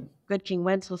 Hmm. Good King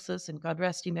Wenceslas and God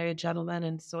Rest Ye Merry Gentlemen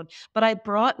and so on. But I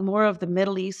brought more of the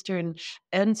Middle Eastern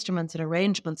instruments and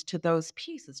arrangements to those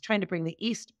pieces, trying to bring the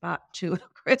East back to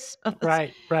Christmas.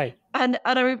 Right, right. And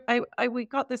we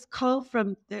got this call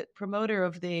from the promoter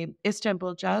of the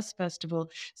Istanbul Jazz Festival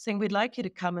saying, we'd like you to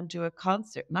come and do a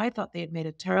concert. And I thought they had made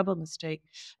a terrible mistake.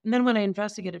 And then when I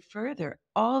investigated further,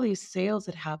 all these sales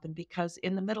had happened because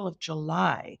in the middle of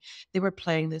July, they were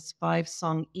playing this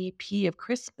 5-song EP of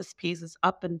Christmas pieces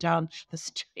up and down the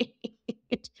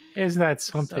street. Isn't that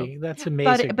So, something? That's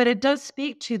amazing. but it does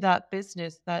speak to that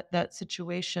business, that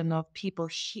situation of people,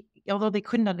 although they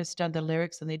couldn't understand the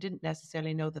lyrics and they didn't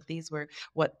necessarily know that these were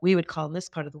what we would call in this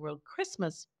part of the world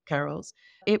Christmas carols.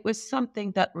 It was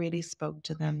something that really spoke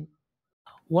to them.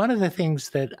 One of the things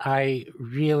that I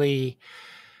really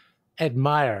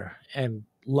admire and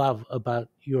love about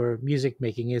your music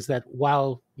making is that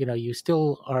while you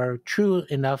still are true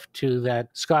enough to that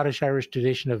Scottish Irish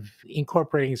tradition of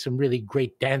incorporating some really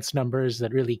great dance numbers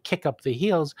that really kick up the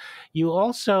heels, you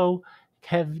also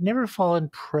have never fallen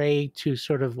prey to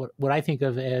sort of what I think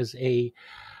of as a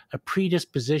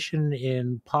predisposition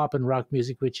in pop and rock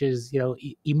music, which is,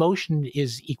 emotion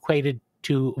is equated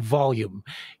to volume.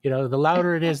 The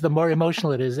louder it is, the more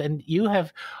emotional it is. And you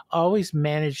have always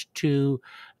managed to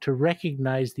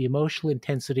recognize the emotional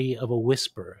intensity of a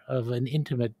whisper, of an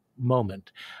intimate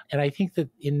moment. And I think that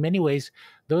in many ways,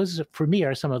 those for me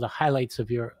are some of the highlights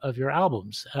of your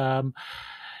albums.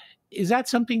 Is that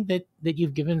something that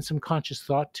you've given some conscious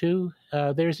thought to?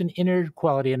 There's an inner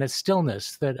quality and a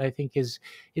stillness that I think is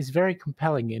very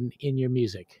compelling in your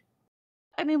music.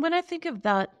 I mean, when I think of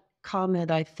that comment,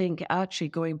 I think actually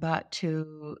going back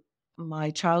to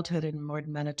my childhood in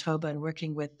Morden, Manitoba, and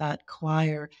working with that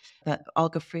choir, that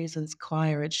Olga Friesen's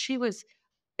choir, and she was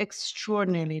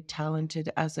extraordinarily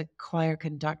talented as a choir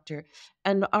conductor.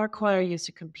 And our choir used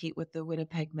to compete with the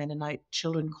Winnipeg Mennonite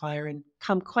Children Choir and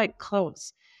come quite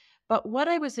close. But what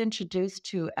I was introduced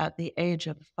to at the age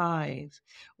of 5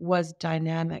 was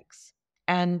dynamics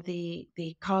and the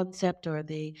concept or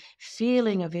the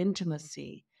feeling of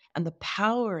intimacy and the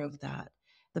power of that,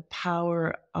 the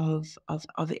power of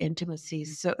intimacy.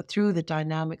 So through the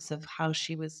dynamics of how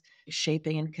she was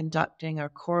shaping and conducting our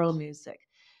choral music.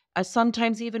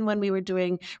 Sometimes even when we were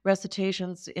doing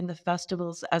recitations in the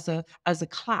festivals as a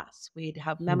class, we'd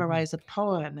have Mhm. memorize a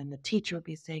poem and the teacher would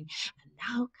be saying, and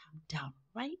now come down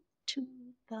right to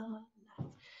the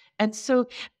left. And so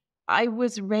I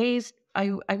was raised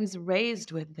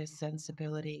with this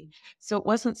sensibility. So it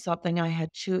wasn't something I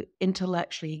had to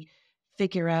intellectually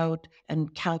figure out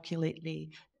and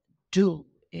calculately do.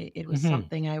 It was Mhm.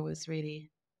 something I was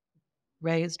really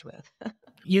raised with.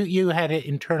 You had it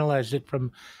internalized it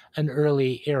from an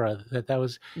early era that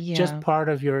was just Yeah. part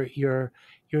of your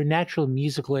natural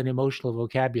musical and emotional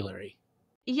vocabulary.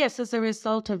 Yes, as a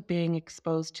result of being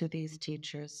exposed to these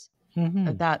teachers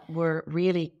Hmm. that were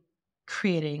really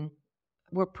creating,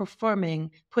 were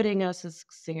performing, putting us as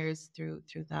singers through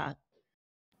that.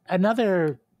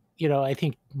 Another, I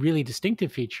think really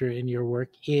distinctive feature in your work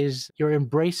is your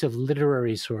embrace of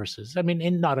literary sources. I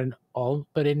mean, not in all,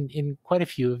 but in quite a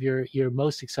few of your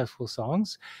most successful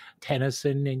songs,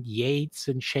 Tennyson and Yeats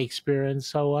and Shakespeare and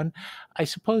so on. I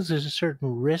suppose there's a certain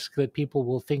risk that people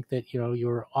will think that,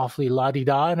 you're awfully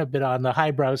la-di-da and a bit on the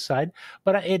highbrow side,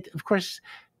 but it, of course,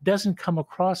 doesn't come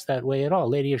across that way at all.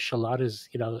 Lady of Shalott is,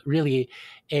 really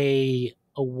a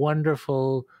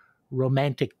wonderful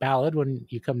romantic ballad when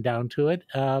you come down to it.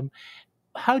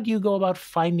 How do you go about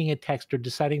finding a text or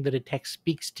deciding that a text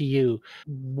speaks to you?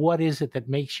 What is it that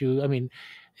makes you? I mean,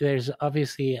 there's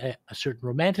obviously a certain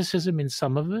romanticism in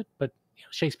some of it, but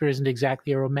Shakespeare isn't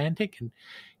exactly a romantic, and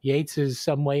Yeats is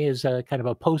some way is a kind of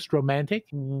a post-romantic.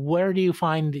 Where do you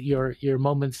find your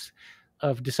moments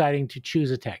of deciding to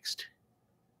choose a text?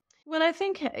 Well, I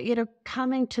think,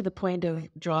 coming to the point of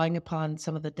drawing upon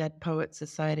some of the Dead Poets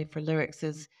Society for lyrics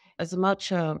is as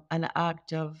much an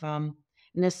act of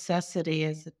necessity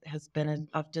as it has been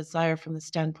of desire from the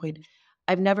standpoint.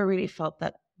 I've never really felt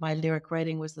that my lyric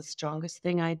writing was the strongest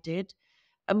thing I did.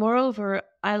 And moreover,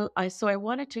 I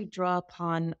wanted to draw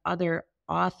upon other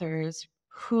authors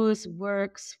whose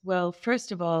works, well,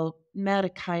 first of all, met a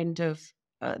kind of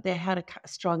they had a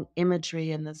strong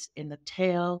imagery in the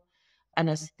tale, an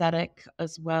aesthetic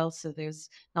as well. So there's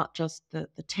not just the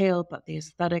tale, but the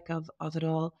aesthetic of it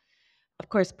all. of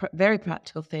course, very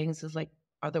practical things is like,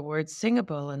 are the words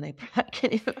singable? And they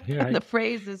can even, You're and right. the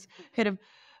phrases kind of,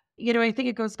 I think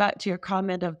it goes back to your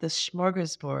comment of the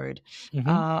smorgasbord,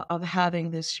 Mm-hmm. of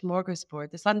having this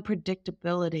smorgasbord, this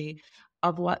unpredictability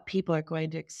of what people are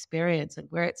going to experience and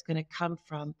where it's going to come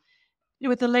from.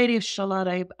 With the Lady of Shalott,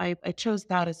 I chose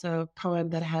that as a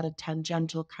poem that had a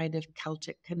tangential kind of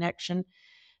Celtic connection.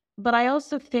 But I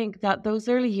also think that those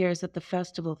early years at the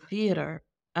Festival Theatre,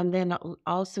 and then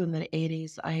also in the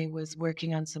 80s, I was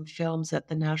working on some films at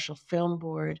the National Film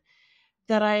Board,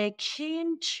 that I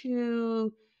came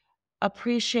to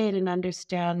appreciate and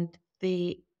understand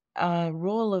the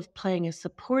role of playing a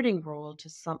supporting role to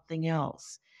something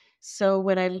else. So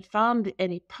when I found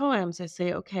any poems, I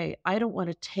say, okay, I don't want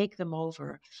to take them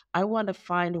over. I want to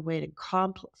find a way to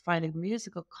find a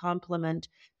musical complement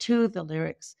to the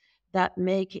lyrics that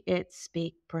make it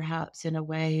speak perhaps in a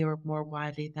way or more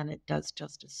widely than it does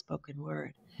just a spoken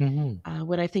word. Mm-hmm.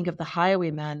 When I think of the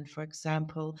Highwaymen, for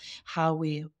example, how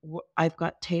I've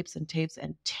got tapes and tapes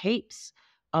and tapes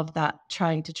of that,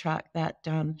 trying to track that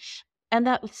down, and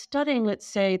that was studying, let's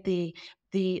say,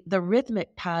 the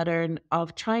rhythmic pattern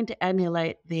of trying to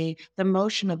emulate the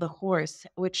motion of the horse,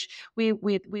 which we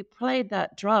played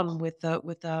that drum with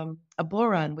a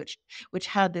boron, which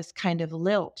had this kind of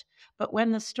lilt. But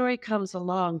when the story comes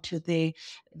along to the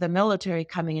military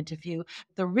coming into view,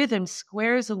 the rhythm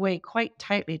squares away quite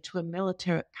tightly to a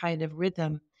military kind of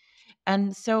rhythm.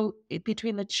 And so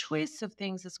between the choice of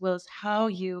things as well as how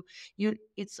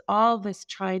it's all this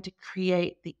trying to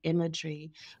create the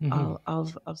imagery Mm-hmm.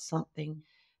 of something.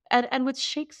 And with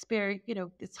Shakespeare,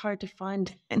 it's hard to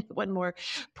find anyone more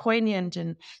poignant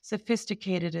and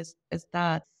sophisticated as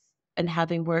that. And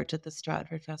having worked at the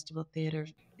Stratford Festival Theatre,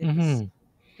 it was Mm-hmm.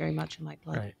 very much in my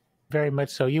blood. Right. Very much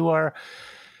so. You are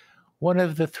one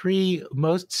of the three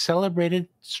most celebrated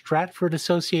Stratford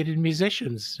associated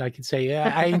musicians, I could say.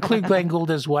 I include Glenn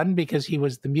Gould as one because he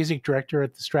was the music director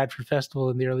at the Stratford Festival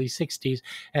in the early 60s.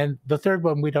 And the third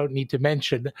one we don't need to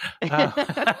mention.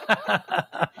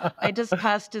 I just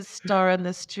passed his star on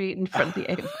the street in front of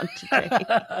the Avon today.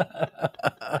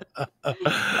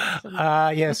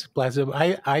 Yes, bless him.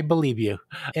 I believe you.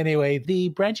 Anyway, the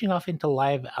branching off into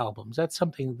live albums, that's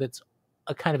something that's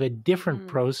a kind of a different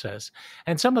process.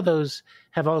 And some of those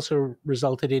have also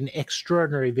resulted in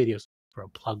extraordinary videos. For a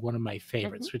plug, one of my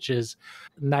favorites, which is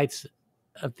Nights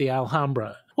at the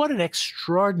Alhambra. What an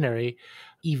extraordinary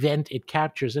event it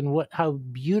captures, and how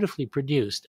beautifully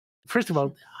produced. First of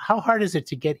all, how hard is it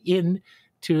to get in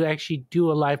to actually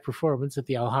do a live performance at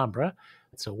the Alhambra?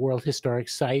 It's a World Historic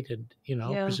Site, and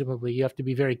presumably you have to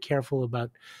be very careful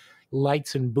about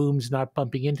lights and booms not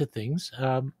bumping into things.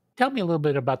 Tell me a little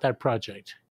bit about that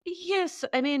project. Yes,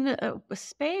 I mean,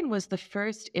 Spain was the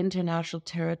first international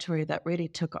territory that really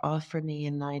took off for me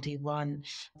in 91.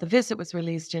 The Visit was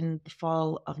released in the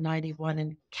fall of 91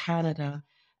 in Canada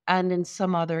and in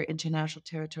some other international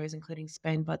territories, including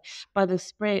Spain. But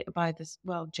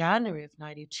January of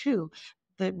 92,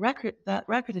 that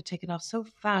record had taken off so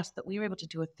fast that we were able to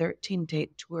do a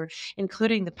 13-date tour,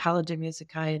 including the Pala de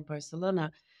Musicae in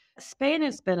Barcelona. Spain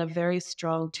has been a very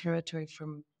strong territory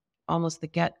from almost the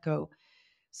get-go.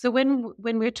 So when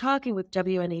we're talking with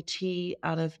WNET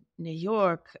out of New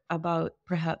York about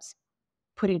perhaps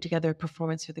putting together a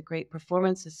performance for the Great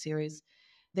Performances series,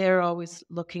 they're always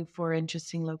looking for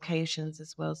interesting locations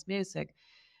as well as music.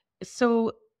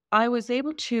 So I was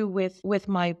able to, with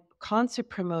my concert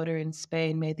promoter in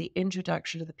Spain, made the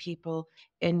introduction to the people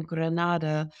in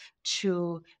Granada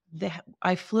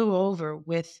I flew over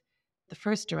with the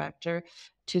first director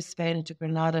to Spain and to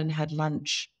Granada and had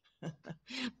lunch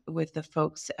with the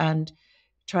folks and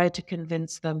tried to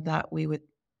convince them that we would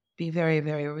be very,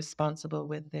 very responsible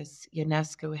with this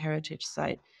UNESCO heritage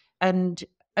site. And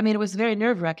I mean, it was very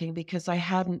nerve wracking because I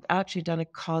hadn't actually done a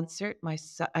concert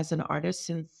as an artist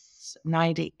since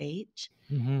 98.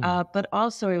 But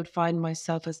also, I would find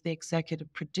myself as the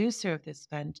executive producer of this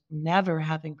event, never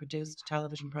having produced a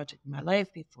television project in my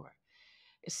life before.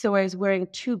 So I was wearing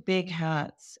two big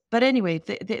hats. But anyway,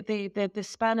 the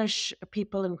Spanish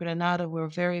people in Granada were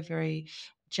very, very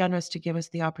generous to give us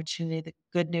the opportunity. The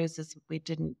good news is we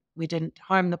didn't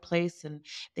harm the place, and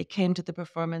they came to the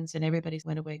performance, and everybody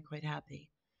went away quite happy.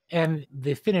 And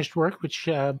the finished work, which,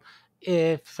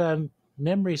 if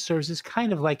memory serves, is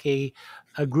kind of like a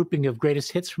grouping of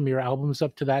greatest hits from your albums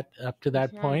up to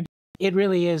that point. It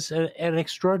really is an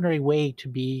extraordinary way to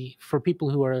be for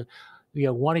people who are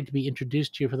wanting to be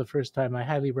introduced to you for the first time. I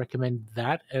highly recommend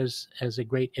that as a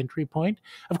great entry point.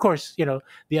 Of course,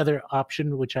 the other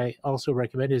option, which I also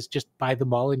recommend, is just buy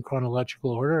them all in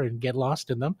chronological order and get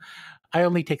lost in them. I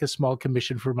only take a small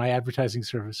commission for my advertising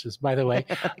services, by the way.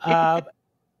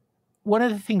 One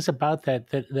of the things about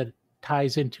that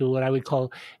ties into what I would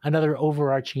call another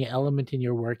overarching element in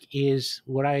your work is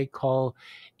what I call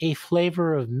a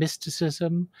flavor of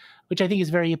mysticism, which I think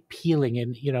is very appealing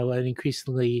in, an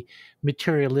increasingly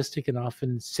materialistic and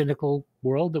often cynical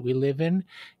world that we live in.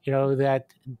 That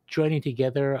joining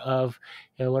together of,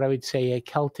 what I would say a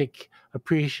Celtic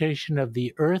appreciation of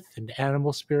the earth and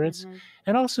animal spirits,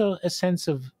 and also a sense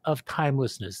of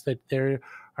timelessness, that there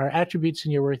are attributes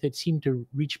in your work that seem to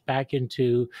reach back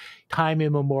into time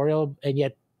immemorial and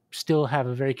yet still have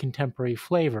a very contemporary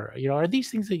flavor. Are these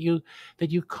things that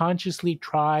you consciously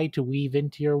try to weave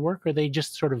into your work, or are they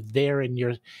just sort of there in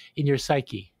your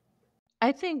psyche?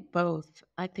 I think both.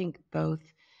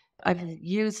 I've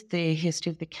used the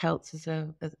history of the Celts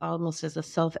as almost as a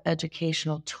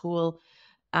self-educational tool,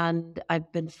 and I've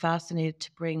been fascinated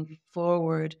to bring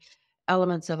forward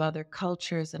elements of other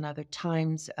cultures and other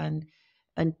times, and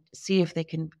see if they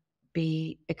can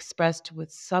be expressed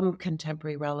with some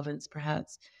contemporary relevance,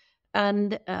 perhaps.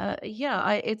 And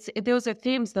those are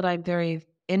themes that I'm very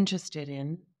interested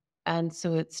in, and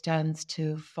so it stands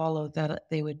to follow that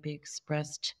they would be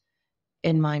expressed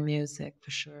in my music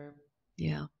for sure.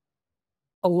 Yeah.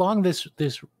 Along this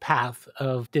path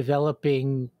of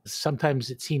developing,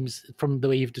 sometimes it seems from the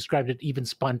way you've described it, even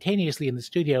spontaneously in the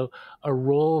studio, a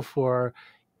role for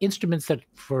instruments that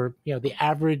for the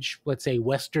average, let's say,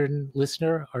 Western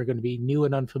listener are going to be new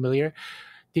and unfamiliar.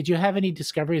 Did you have any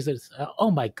discoveries that, oh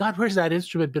my God, where's that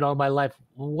instrument been all my life?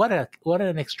 What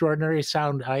an extraordinary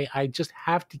sound. I just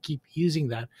have to keep using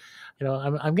that.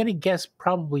 I'm going to guess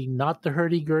probably not the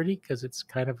hurdy-gurdy, because it's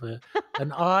kind of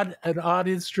an odd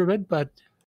instrument, but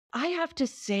I have to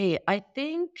say, I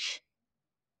think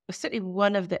certainly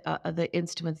one of the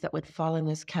instruments that would fall in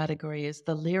this category is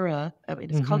the lira. I mean,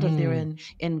 it's called a lira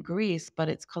in Greece, but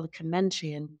it's called a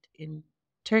kemençe in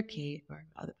Turkey or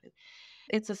other places.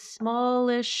 It's a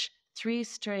smallish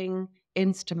 3-string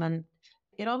instrument.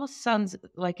 It almost sounds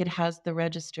like it has the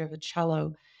register of a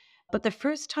cello. But the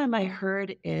first time I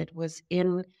heard it was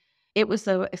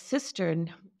a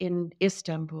cistern in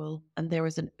Istanbul, and there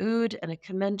was an oud and a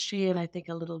kemençe and I think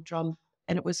a little drum,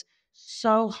 and it was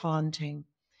so haunting.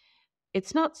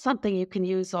 It's not something you can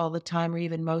use all the time or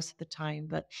even most of the time,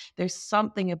 but there's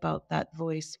something about that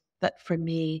voice that for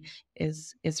me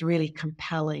is really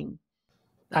compelling.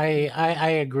 I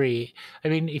agree. I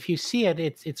mean, if you see it,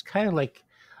 it's kind of like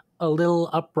a little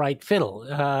upright fiddle,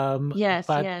 Yes,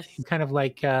 but yes. kind of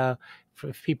like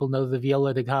if people know the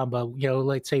viola da gamba,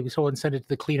 let's say someone sent it to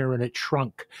the cleaner and it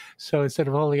shrunk. So instead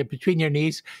of holding it between your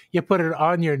knees, you put it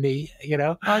on your knee.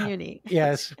 On your knee.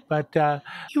 Yes, but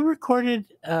you recorded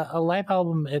a live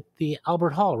album at the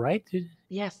Albert Hall, right?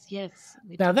 Yes.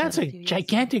 Now that's a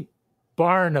gigantic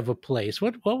barn of a place.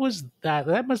 What was that?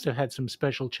 That must have had some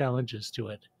special challenges to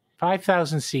it.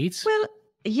 5,000 seats. Well,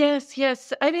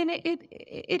 yes. I mean,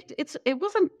 it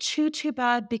wasn't too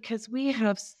bad because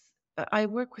I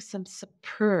work with some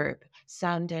superb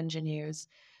sound engineers.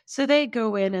 So they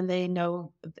go in and they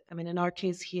know, I mean, in our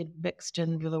case, he had mixed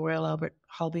in the Royal Albert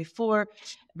Hall before,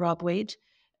 Rob Wade,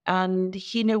 and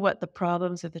he knew what the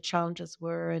problems or the challenges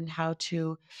were and how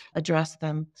to address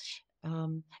them.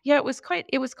 It was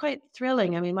quite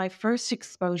thrilling. I mean, my first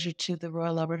exposure to the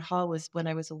Royal Albert Hall was when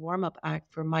I was a warm-up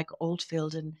act for Mike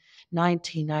Oldfield in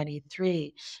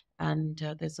 1993, and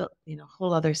there's a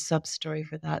whole other sub story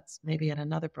for that, maybe in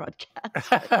another broadcast.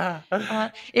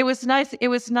 It was nice. It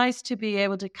was nice to be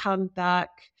able to come back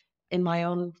in my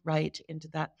own right into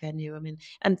that venue. I mean,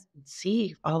 and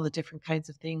see all the different kinds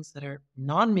of things that are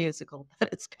non-musical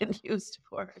that it's been used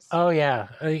for. So. Oh yeah,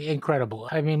 incredible.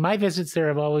 I mean, my visits there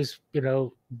have always,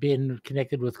 been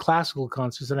connected with classical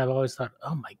concerts, and I've always thought,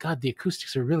 oh my God, the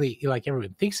acoustics are really, like,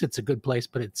 everyone thinks it's a good place,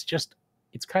 but it's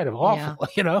kind of awful,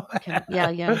 Yes.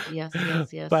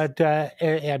 But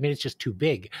I mean, it's just too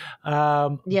big.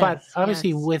 But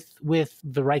obviously, with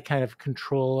the right kind of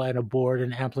control and a board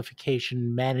and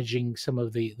amplification, managing some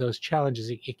of those challenges,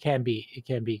 it can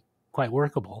be quite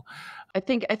workable. I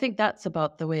think that's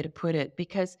about the way to put it,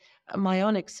 because my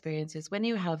own experience is when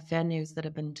you have venues that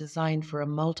have been designed for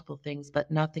multiple things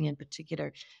but nothing in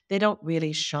particular, they don't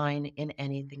really shine in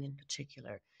anything in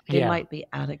particular. They might be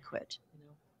adequate.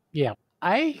 Yeah.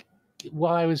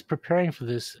 While I was preparing for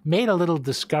this, made a little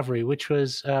discovery, which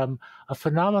was a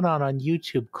phenomenon on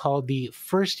YouTube called the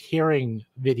first hearing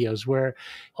videos, where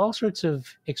all sorts of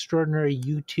extraordinary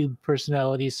YouTube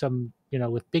personalities, some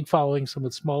with big followings, some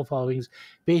with small followings,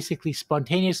 basically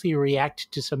spontaneously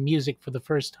react to some music for the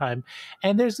first time.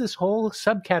 And there's this whole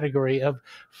subcategory of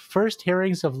first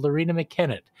hearings of Loreena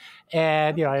McKennitt.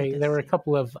 And, Oh, for there goodness were a sake.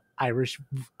 couple of Irish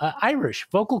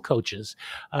vocal coaches,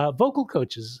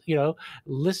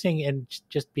 listening and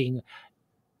just being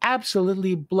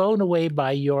absolutely blown away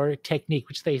by your technique,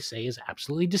 which they say is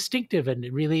absolutely distinctive and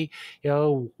really,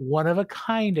 one of a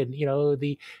kind. And,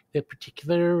 the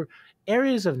particular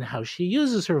areas of how she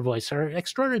uses her voice are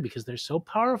extraordinary because they're so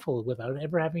powerful without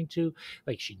ever having to,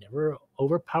 like, she never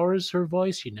overpowers her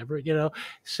voice. She never,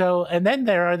 so, and then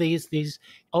there are these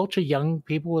ultra young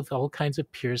people with all kinds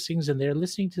of piercings, and they're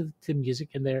listening to music,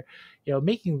 and they're,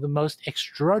 making the most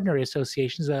extraordinary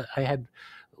associations. I had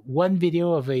one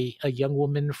video of a young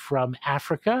woman from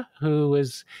Africa who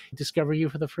was discovering you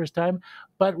for the first time.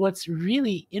 But what's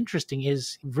really interesting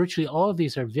is virtually all of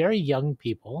these are very young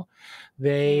people.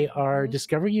 They are Mhm.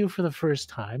 discovering you for the first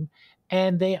time,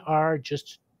 and they are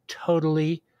just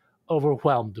totally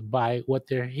overwhelmed by what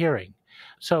they're hearing.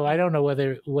 So I don't know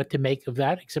what to make of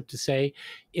that, except to say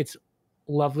it's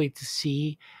lovely to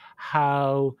see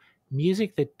how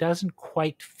music that doesn't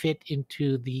quite fit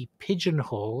into the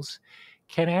pigeonholes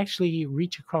can actually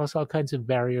reach across all kinds of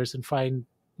barriers and find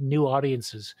new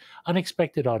audiences,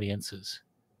 unexpected audiences.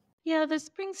 Yeah, this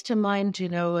brings to mind,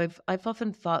 I've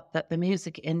often thought that the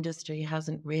music industry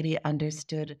hasn't really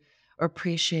understood or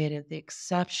appreciated the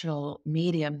exceptional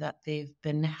medium that they've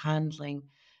been handling,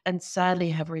 and sadly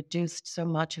have reduced so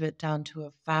much of it down to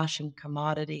a fashion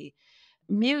commodity.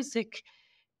 Music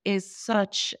is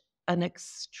such an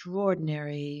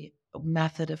extraordinary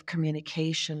method of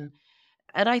communication.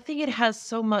 And I think it has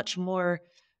so much more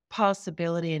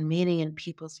possibility and meaning in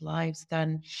people's lives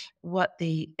than what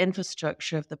the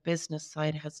infrastructure of the business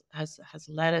side has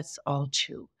led us all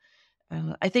to.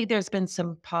 I think there's been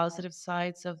some positive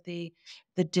sides of the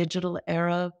digital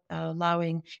era,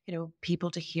 allowing people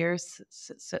to hear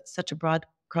such a broad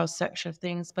cross section of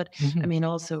things. But I Mhm. mean,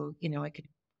 also, I could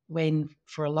wane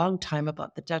for a long time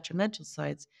about the detrimental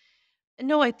sides.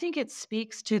 No, I think it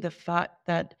speaks to the fact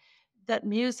that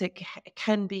music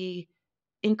can be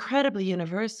incredibly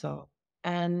universal.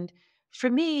 And for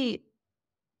me,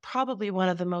 probably one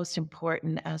of the most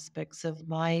important aspects of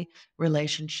my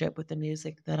relationship with the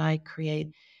music that I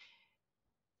create.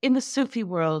 In the Sufi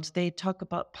world, they talk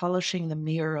about polishing the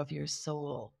mirror of your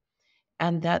soul,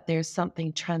 and that there's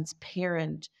something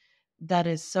transparent that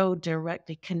is so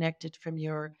directly connected from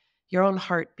your own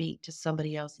heartbeat to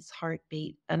somebody else's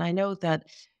heartbeat. And I know that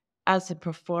as a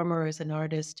performer, as an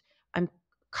artist, I'm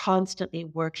constantly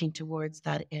working towards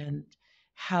that end.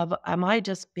 Am I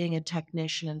just being a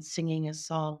technician and singing a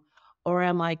song, or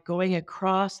am I going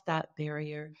across that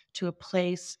barrier to a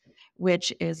place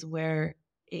which is where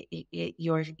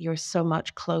you're so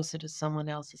much closer to someone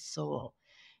else's soul?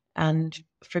 And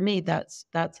for me, that's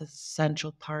a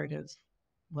central part of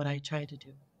what I try to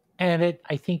do. And it,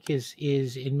 I think, is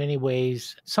in many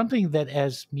ways something that,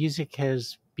 as music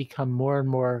has become more and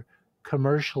more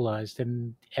commercialized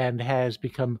and has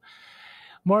become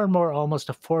more and more almost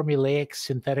a formulaic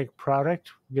synthetic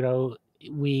product,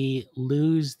 we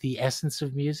lose the essence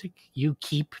of music. You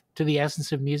keep to the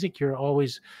essence of music. You're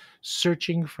always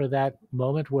searching for that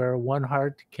moment where one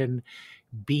heart can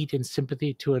beat in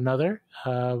sympathy to another,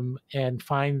 and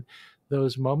find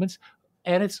those moments.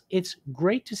 And it's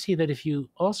great to see that if you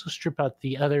also strip out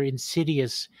the other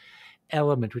insidious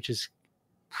element, which is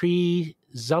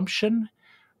presumption,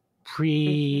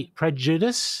 Mhm,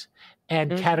 prejudice,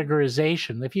 and mhm.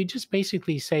 categorization. If you just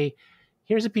basically say,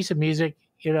 here's a piece of music,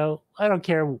 I don't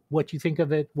care what you think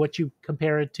of it, what you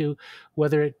compare it to,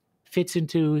 whether it fits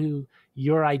into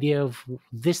your idea of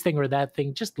this thing or that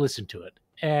thing, just listen to it.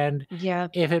 And Yeah.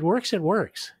 if it works, it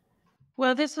works.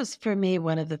 Well, this was for me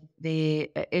one of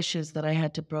the issues that I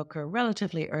had to broker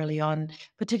relatively early on,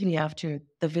 particularly after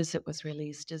the visit was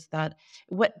released. Is that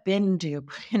what bin do you?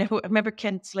 I remember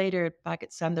Ken Slater back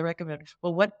at Sam the Recommend.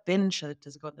 Well, what bin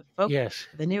does it go in the folk, Yes.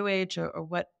 the new age, or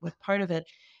what part of it?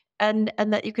 And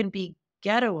that you can be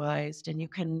ghettoized,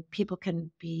 and people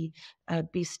can be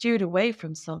steered away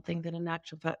from something that in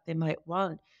actual fact they might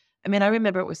want. I mean, I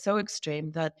remember it was so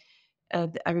extreme that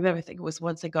I remember, I think it was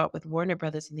once I got with Warner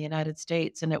Brothers in the United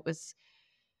States, and it was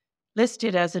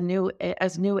listed as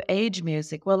as new age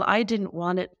music. Well, I didn't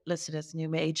want it listed as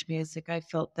new age music. I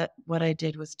felt that what I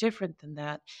did was different than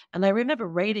that. And I remember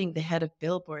rating the head of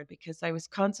Billboard because I was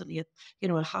constantly at,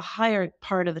 a higher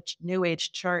part of the new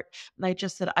age chart. And I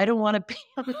just said, I don't want to be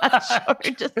on that chart.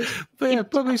 Just take me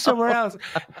Put me somewhere down. else.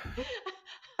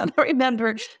 And I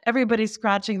remember everybody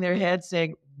scratching their head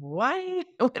saying, why?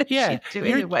 What is Yeah, she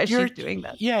doing? And why is she doing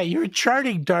that? you're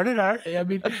charting, darn it. I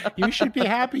mean, you should be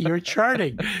happy. You're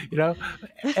charting, you know,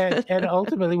 and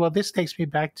ultimately, well, this takes me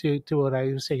back to what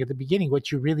I was saying at the beginning.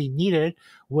 What you really needed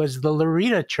was the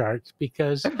Lorena chart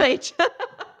because, Right.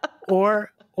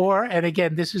 or, and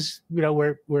again, this is, you know,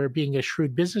 where being a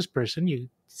shrewd business person, you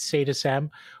say to Sam,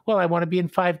 well, I want to be in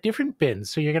 5 different bins,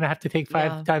 so you're going to have to take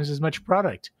 5 Yeah. times as much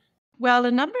product. Well,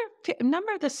 a number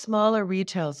of the smaller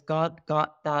retails got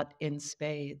that in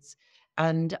spades.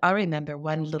 And I remember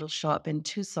one little shop in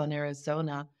Tucson,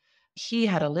 Arizona. He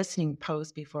had a listening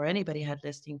post before anybody had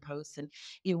listening posts. And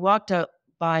you walked out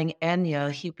buying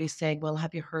Enya, he'd be saying, well,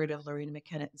 have you heard of Loreena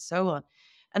McKennitt and so on.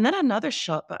 And then another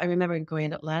shop, I remember going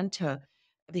to Atlanta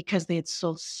because they had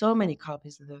sold so many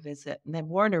copies of The Visit. And then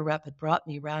Warner Rep had brought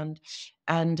me around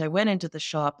and I went into the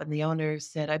shop and the owner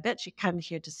said, I bet you come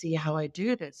here to see how I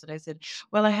do this. And I said,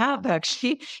 well, I have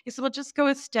actually. He said, well, just go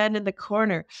and stand in the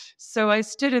corner. So I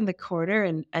stood in the corner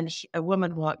and a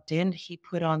woman walked in. He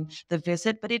put on The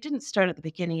Visit, but he didn't start at the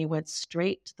beginning. He went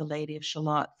straight to the Lady of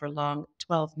Shalott for a long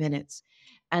 12 minutes.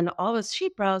 And always she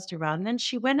browsed around. And then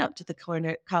she went up to the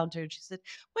corner counter and she said,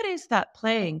 what is that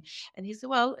playing? And he said,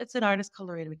 well, it's an artist called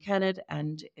Loreena McKennitt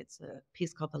and it's a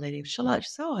piece called The Lady of Shalott.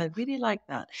 So I really like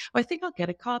that. Oh, I think I'll get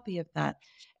a copy of that.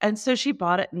 And so she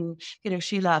bought it and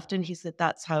she left and he said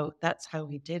that's how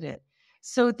he did it.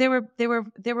 So there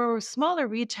were smaller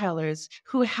retailers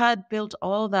who had built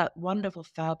all that wonderful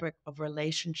fabric of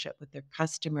relationship with their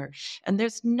customer. And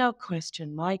there's no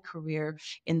question my career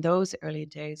in those early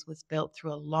days was built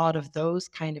through a lot of those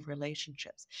kind of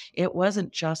relationships. It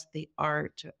wasn't just the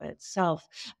art itself,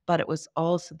 but it was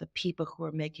also the people who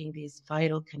were making these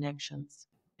vital connections.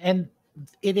 And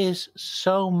it is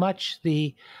so much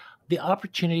the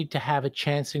opportunity to have a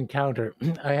chance encounter.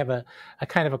 I have a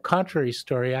kind of a contrary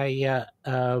story. It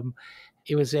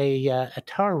was a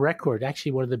Tower Record,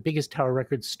 actually one of the biggest Tower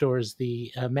Record stores.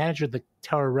 The manager of the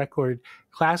Tower Record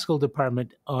classical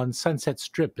department on Sunset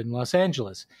Strip in Los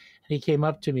Angeles, and he came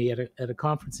up to me at a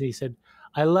conference and he said,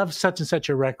 "I love such and such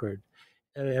a record."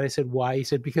 And I said, "Why?" He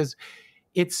said, "Because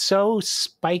it's so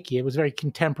spiky." It was very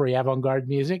contemporary avant-garde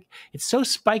music. It's so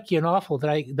spiky and awful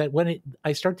that when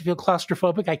I start to feel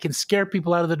claustrophobic, I can scare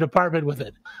people out of the department with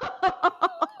it.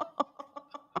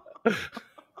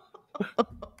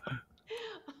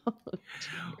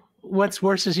 What's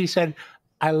worse is he said,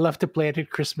 "I love to play it at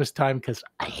Christmas time because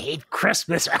I hate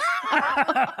Christmas."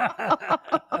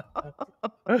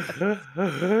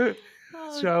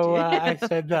 So I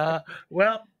said,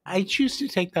 well, I choose to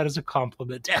take that as a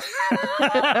compliment.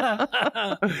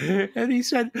 And he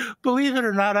said, believe it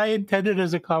or not, I intend it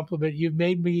as a compliment.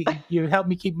 You helped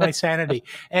me keep my sanity.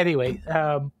 Anyway,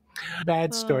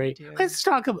 bad story. Let's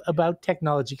talk about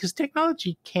technology, because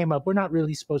technology came up. We're not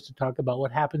really supposed to talk about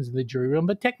what happens in the jury room,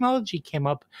 but technology came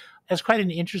up as quite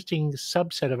an interesting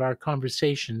subset of our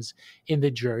conversations in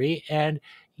the jury. And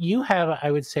you have,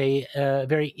 I would say, a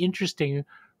very interesting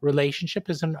relationship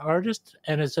as an artist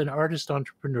and as an artist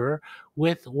entrepreneur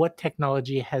with what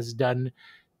technology has done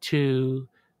to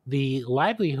the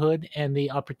livelihood and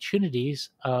the opportunities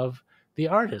of the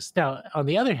artist. Now, on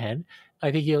the other hand,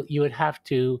 I think you would have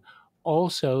to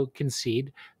also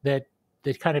concede that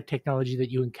the kind of technology that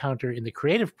you encounter in the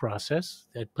creative process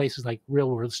at places like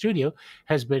Real World Studio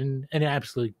has been an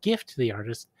absolute gift to the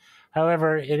artist.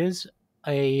 However, it is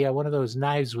one of those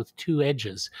knives with 2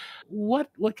 edges. What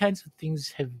kinds of things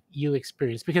have you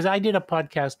experienced? Because I did a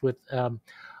podcast with a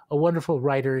wonderful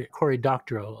writer, Cory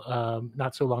Doctorow,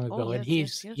 not so long ago, and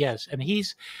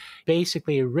he's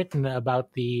basically written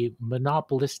about the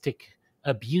monopolistic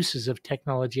abuses of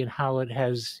technology and how it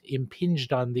has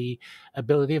impinged on the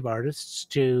ability of artists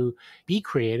to be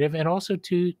creative and also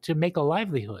to make a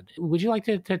livelihood. Would you like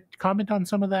to comment on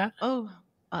some of that? Oh,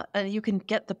 you can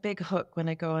get the big hook when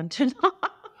I go on to.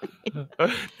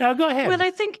 Now go ahead. Well,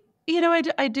 I think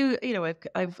I do.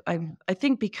 I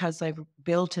think because I've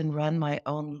built and run my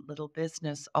own little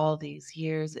business all these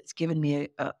years, it's given me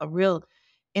a real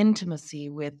intimacy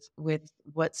with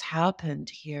what's happened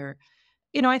here.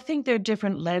 I think there are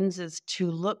different lenses to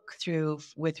look through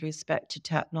with respect to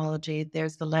technology.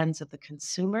 There's the lens of the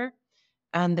consumer,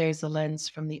 and there's a lens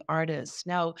from the artist.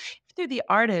 Now, through the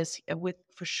artist, with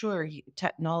for sure,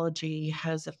 technology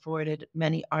has afforded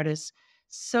many artists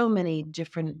so many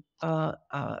different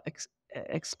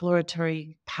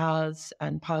exploratory paths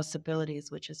and possibilities,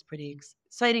 which is pretty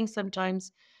exciting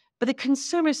sometimes. But the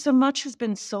consumer, so much has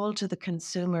been sold to the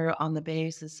consumer on the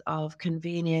basis of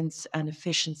convenience and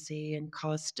efficiency and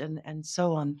cost and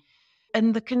so on.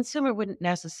 And the consumer wouldn't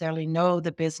necessarily know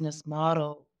the business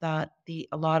model that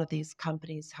a lot of these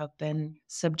companies have been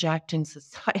subjecting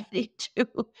society to.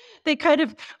 They kind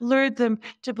of lured them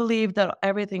to believe that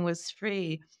everything was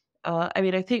free. I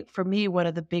mean, I think for me, one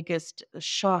of the biggest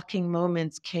shocking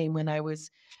moments came when I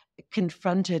was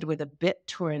confronted with a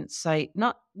BitTorrent site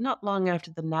not long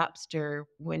after the Napster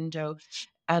window,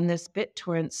 and this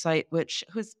BitTorrent site,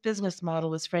 whose business model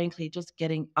was frankly just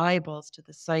getting eyeballs to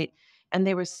the site, and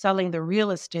they were selling the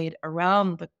real estate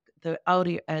around the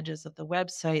outer edges of the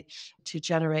website to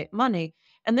generate money.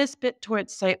 And this BitTorrent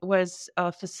site was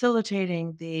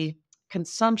facilitating the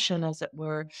consumption, as it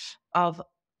were, of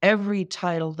every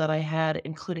title that I had,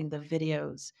 including the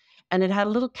videos. And it had a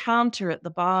little counter at the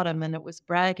bottom, and it was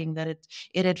bragging that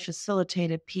it had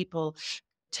facilitated people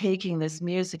taking this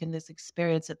music and this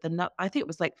experience at I think it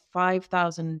was like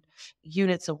 5,000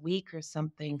 units a week or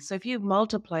something. So if you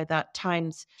multiply that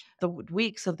times the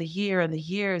weeks of the year and the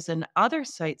years and other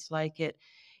sites like it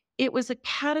was a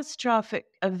catastrophic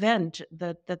event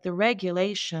that the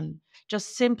regulation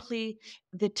just simply,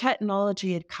 the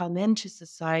technology had come into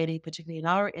society, particularly in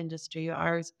our industry.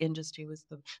 Our industry was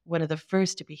one of the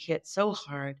first to be hit so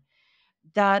hard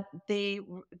that the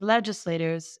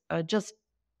legislators just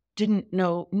didn't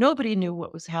know, nobody knew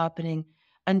what was happening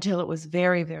until it was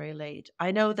very, very late.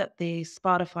 I know that the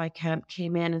Spotify camp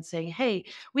came in and saying, hey,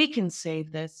 we can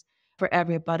save this for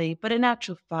everybody. But in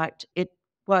actual fact, it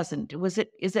wasn't.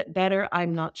 Is it better?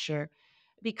 I'm not sure.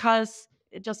 Because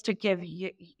just to give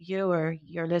you or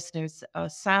your listeners a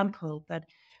sample, that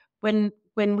when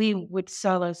we would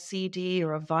sell a CD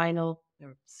or a vinyl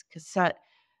or cassette,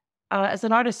 as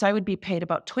an artist, I would be paid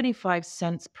about 25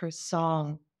 cents per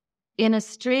song. In a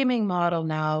streaming model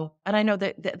now, and I know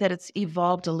that it's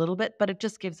evolved a little bit, but it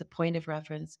just gives a point of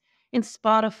reference. In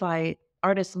Spotify,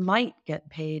 artists might get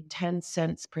paid 10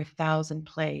 cents per thousand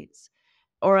plays.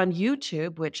 Or on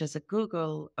YouTube, which is a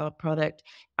Google product,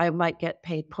 I might get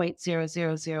paid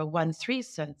 0.00013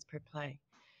 cents per play.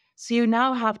 So you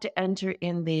now have to enter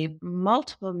in the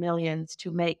multiple millions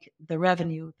to make the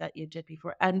revenue that you did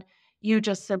before. And you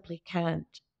just simply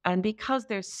can't. And because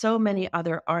there's so many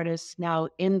other artists now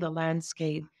in the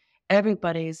landscape,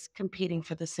 everybody's competing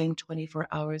for the same 24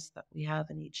 hours that we have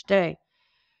in each day.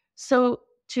 So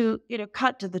to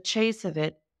cut to the chase of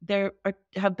it,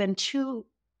 have been two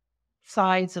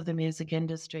sides of the music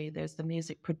industry. There's the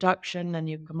music production, and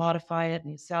you commodify it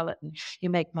and you sell it and you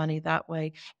make money that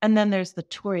way. And then there's the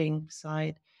touring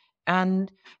side.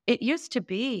 And it used to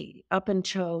be up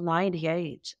until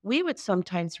 98, we would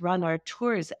sometimes run our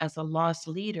tours as a loss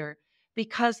leader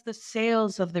because the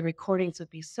sales of the recordings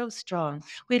would be so strong.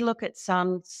 We'd look at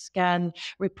sound scan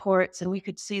reports and we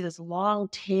could see this long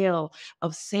tail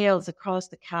of sales across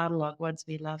the catalog once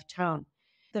we left town.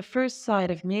 The first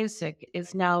side of music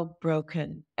is now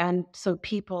broken. And so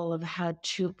people have had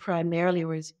to primarily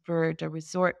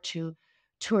resort to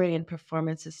touring and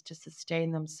performances to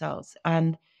sustain themselves.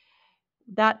 And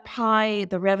that pie,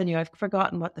 the revenue, I've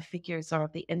forgotten what the figures are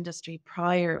of the industry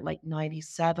prior, like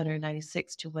 97 or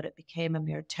 96, to what it became a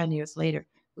mere 10 years later.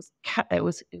 It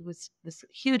was this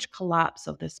huge collapse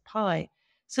of this pie.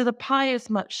 So the pie is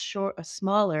much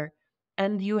smaller,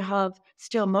 and you have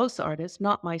still most artists,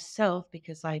 not myself,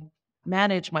 because I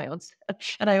manage my own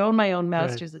and I own my own Right.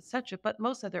 masters, etc. But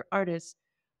most other artists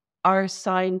are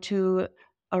signed to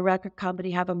a record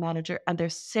company, have a manager, and there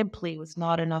simply was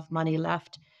not enough money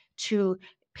left to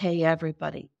pay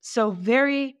everybody. So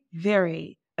very,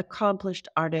 very accomplished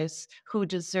artists who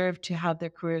deserve to have their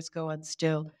careers go on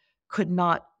still could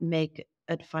not make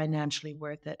it financially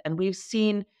worth it. And we've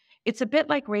seen it's a bit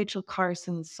like Rachel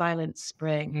Carson's Silent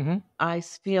Spring. Mm-hmm. I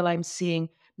feel I'm seeing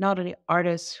not only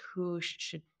artists who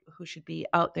should be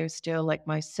out there still like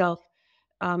myself,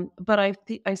 but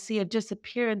I see a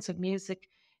disappearance of music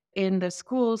in the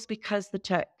schools because the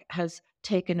tech has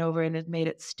taken over and has made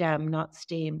it STEM, not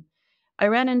STEAM. I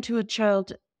ran into a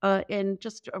child in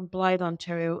just Blythe,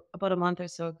 Ontario, about a month or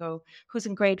so ago, who's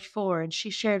in grade 4, and she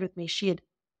shared with me she had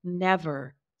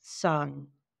never sung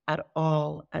at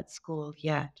all at school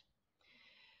yet.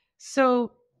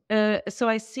 So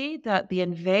I see that the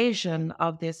invasion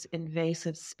of this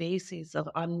invasive species of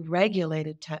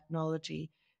unregulated technology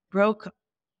broke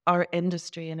our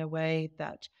industry in a way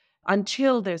that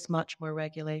until there's much more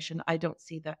regulation, I don't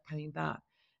see that coming back.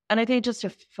 And I think just to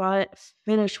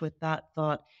finish with that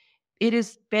thought, it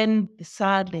has been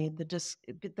sadly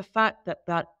the fact that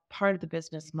that part of the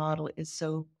business model is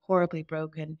so horribly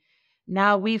broken.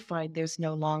 Now we find there's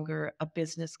no longer a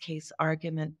business case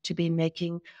argument to be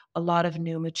making a lot of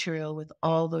new material with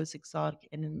all those exotic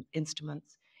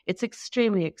instruments. It's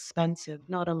extremely expensive,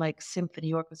 not unlike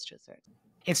symphony orchestras are.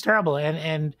 It's terrible,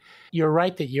 and you're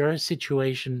right that your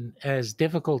situation, as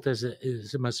difficult as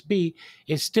it must be,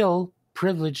 is still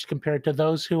privileged compared to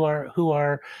those who are,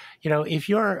 if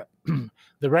you're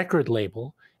the record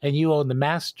label and you own the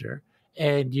master,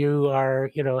 and you are,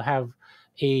 have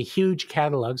a huge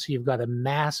catalog, so you've got a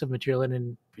mass of material,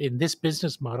 and in this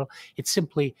business model, it's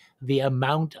simply the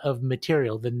amount of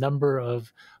material, the number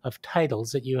of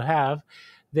titles that you have,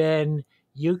 then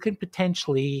you can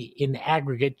potentially, in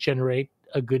aggregate, generate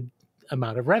a good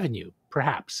amount of revenue,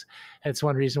 perhaps. That's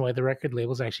one reason why the record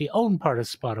labels actually own part of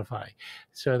Spotify.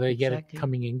 So they get it Exactly.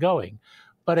 coming and going.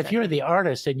 But if you're the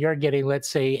artist and you're getting, let's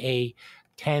say, a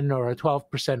 10 or a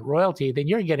 12% royalty, then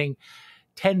you're getting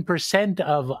 10%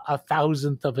 of a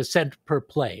thousandth of a cent per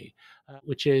play,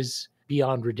 which is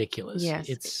beyond ridiculous. Yes,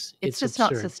 it's It's just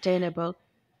not absurd. sustainable.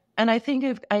 And I think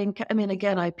I mean,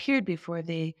 again, I appeared before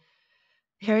the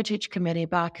Heritage Committee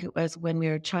back as when we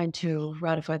were trying to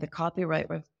ratify the copyright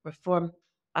reform,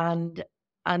 and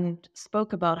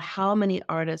spoke about how many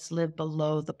artists live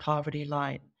below the poverty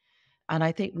line. And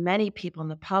I think many people in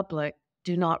the public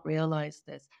do not realize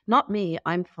this. Not me,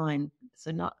 I'm fine.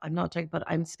 So not I'm not talking about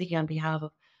I'm speaking on behalf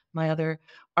of my other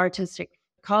artistic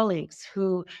colleagues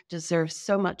who deserve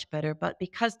so much better, but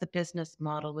because the business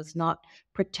model was not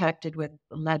protected with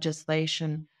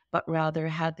legislation, but rather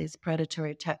had these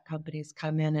predatory tech companies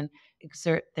come in and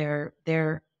exert their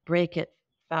break it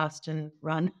fast and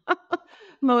run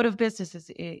mode of business,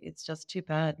 it's just too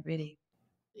bad, really.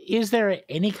 Is there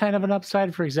any kind of an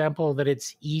upside, for example, that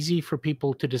it's easy for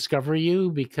people to discover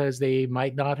you because they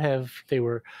might not have, they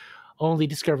were only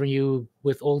discovering you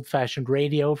with old fashioned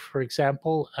radio, for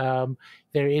example?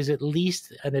 There is at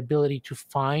least an ability to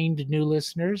find new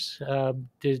listeners.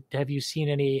 Have you seen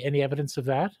any evidence of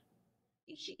that?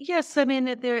 Yes, I mean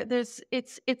there's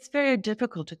it's very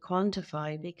difficult to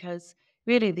quantify because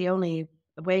really the only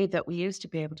way that we used to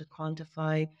be able to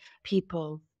quantify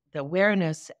people, the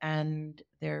awareness and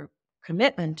their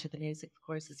commitment to the music, of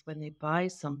course, is when they buy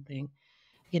something.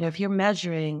 If you're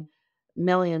measuring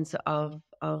millions of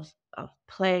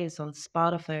plays on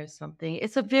Spotify or something,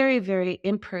 it's a very, very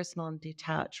impersonal and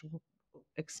detached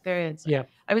experience. Yeah.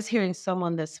 I was hearing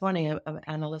someone this morning, an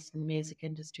analyst in the music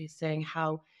industry, saying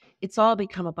how it's all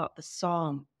become about the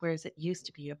song, whereas it used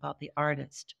to be about the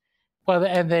artist. Well,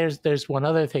 and there's one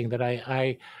other thing that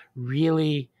I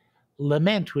really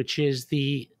lament, which is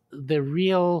the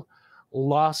real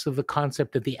loss of the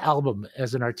concept of the album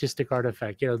as an artistic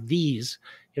artifact. I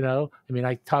mean,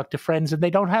 I talk to friends and they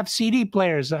don't have CD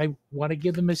players. I want to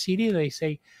give them a CD. They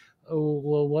say, "Oh,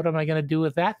 well, what am I going to do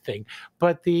with that thing?"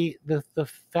 But the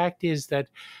fact is that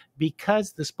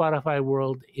because the Spotify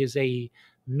world is a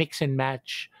mix and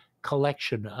match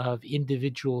collection of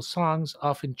individual songs,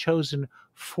 often chosen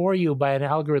for you by an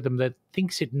algorithm that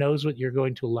thinks it knows what you're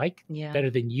going to like Yeah,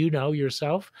 better than you know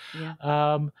yourself. yeah.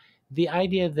 Um, the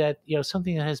idea that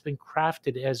something that has been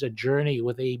crafted as a journey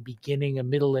with a beginning, a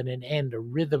middle, and an end, a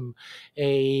rhythm,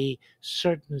 a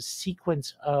certain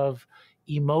sequence of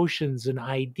emotions and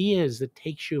ideas that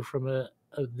takes you from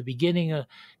the beginning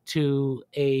to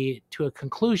a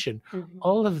conclusion. Mhm.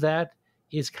 All of that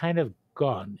is kind of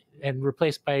gone and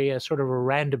replaced by a sort of a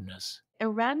randomness. A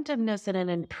randomness and an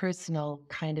impersonal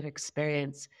kind of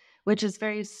experience, which is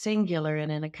very singular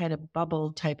and in a kind of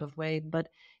bubble type of way, but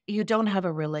you don't have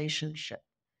a relationship.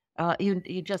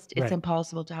 You just it's Right.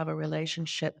 impossible to have a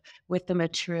relationship with the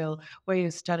material where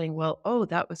you're studying, well, oh,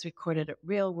 that was recorded at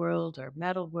Real World or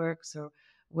Metalworks or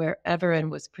wherever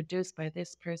and was produced by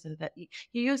this person that you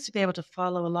used to be able to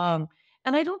follow along.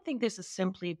 And I don't think this is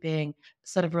simply being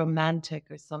sort of romantic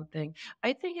or something.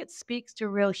 I think it speaks to a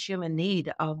real human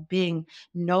need of being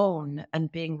known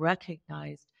and being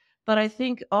recognized. But I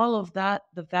think all of that,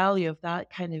 the value of that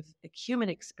kind of human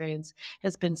experience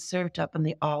has been served up on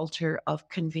the altar of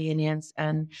convenience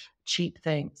and cheap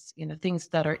things, things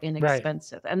that are Right.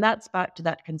 inexpensive. And that's back to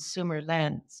that consumer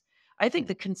lens. I think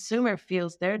the consumer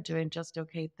feels they're doing just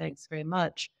okay, thanks very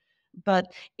much.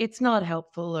 But it's not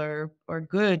helpful or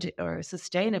good or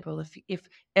sustainable if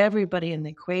everybody in the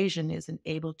equation isn't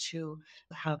able to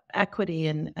have equity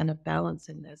and a balance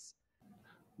in this.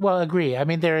 Well, agree. I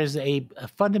mean, there is a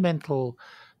fundamental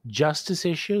justice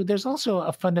issue. There's also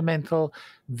a fundamental,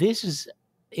 this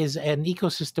is an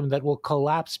ecosystem that will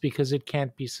collapse because it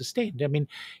can't be sustained. I mean,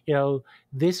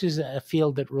 this is a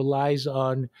field that relies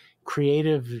on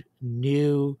creative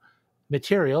new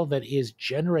material that is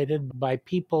generated by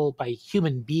people, by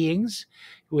human beings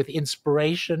with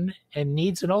inspiration and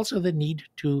needs, and also the need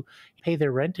to pay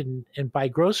their rent and buy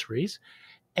groceries.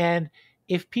 And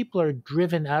if people are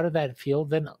driven out of that field,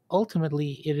 then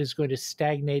ultimately it is going to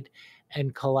stagnate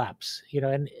and collapse.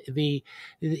 And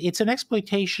it's an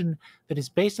exploitation that is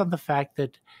based on the fact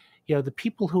that the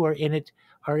people who are in it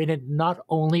not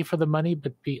only for the money,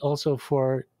 but also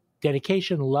for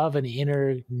dedication, love, and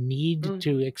inner need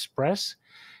to express.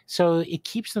 So it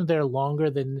keeps them there longer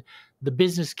than the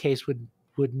business case would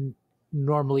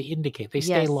normally indicate. They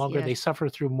stay longer, they suffer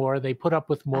through more, they put up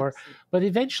with more, Absolutely. but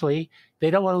eventually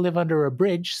they don't want to live under a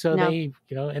bridge, so No. they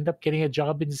end up getting a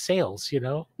job in sales.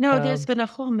 No, there's been a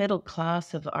whole middle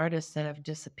class of artists that have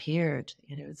disappeared.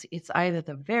 It's either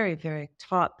the very, very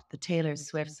top, the Taylor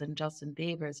Swifts and Justin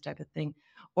Biebers type of thing,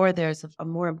 or there's a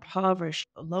more impoverished,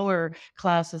 lower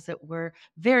classes that were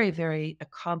very, very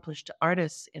accomplished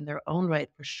artists in their own right,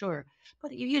 for sure.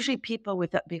 But usually people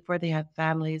with that before they have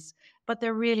families, but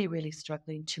they're really, really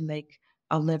struggling to make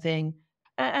a living.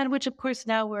 And which, of course,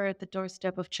 now we're at the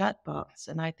doorstep of chatbots.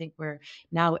 And I think we're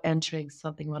now entering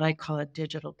something what I call a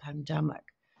digital pandemic.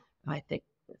 I think.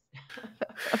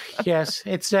 Yes,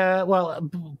 it's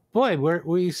boy,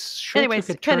 we sure Anyways,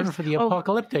 took a turn for the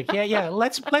apocalyptic. Yeah.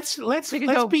 Let's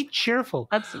be cheerful.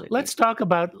 Absolutely. Let's talk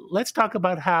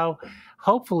about how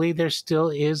hopefully there still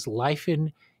is life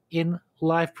in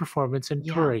live performance and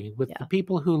touring with the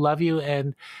people who love you,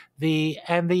 and the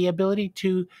ability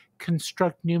to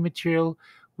construct new material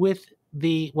with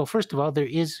first of all, there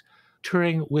is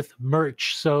touring with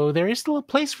merch, so there is still a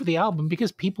place for the album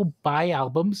because people buy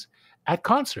albums at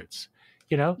concerts.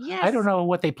 Yes. I don't know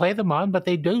what they play them on, but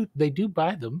they do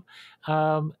buy them.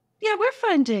 We're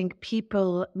finding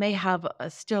people may have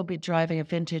still be driving a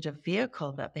vintage of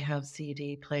vehicle that they have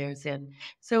CD players in.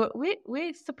 So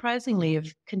we surprisingly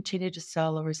have continued to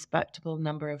sell a respectable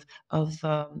number of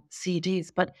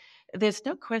CDs, but there's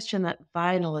no question that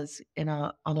vinyl is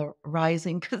on a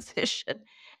rising position.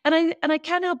 And I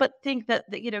can't help but think that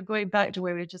going back to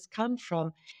where we just come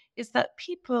from, is that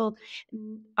people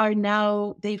are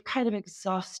now, they've kind of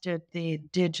exhausted the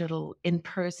digital,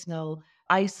 impersonal,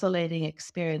 isolating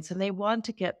experience, and they want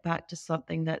to get back to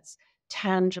something that's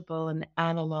tangible and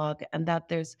analog, and that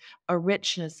there's a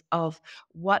richness of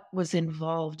what was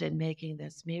involved in making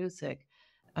this music.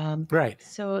 Right.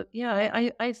 So yeah,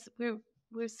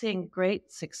 we're seeing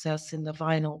great success in the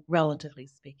vinyl, relatively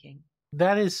speaking.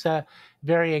 That is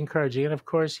very encouraging. And of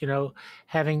course,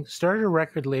 having started a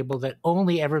record label that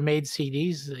only ever made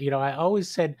CDs, I always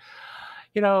said,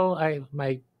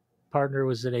 my partner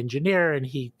was an engineer, and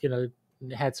he,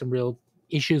 had some real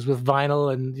issues with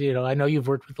vinyl. And, I know you've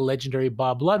worked with the legendary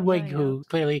Bob Ludwig, who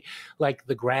clearly, like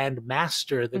the grand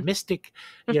master, the mystic,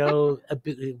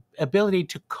 ability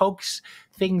to coax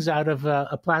things out of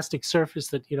a plastic surface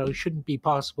that, shouldn't be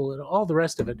possible, and all the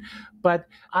rest of it. But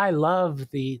I love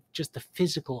just the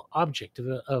physical object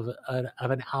of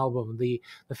an album. The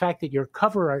fact that your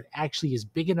cover art actually is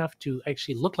big enough to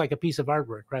actually look like a piece of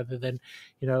artwork rather than,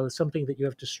 something that you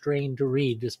have to strain to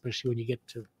read, especially when you get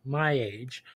to my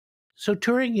age. So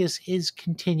touring is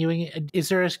continuing. Is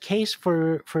there a case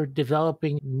for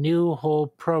developing new whole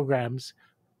programs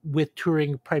with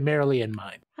touring primarily in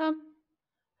mind?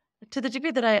 To the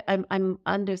degree that I'm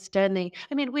understanding,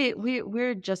 I mean,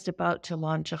 we're just about to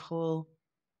launch a whole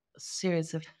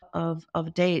series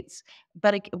of dates,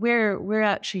 but we're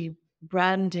actually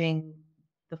branding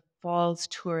the fall's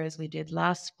tour as we did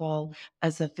last fall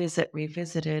as a Visit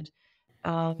Revisited.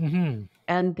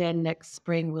 And then next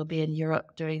spring we'll be in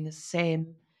Europe doing the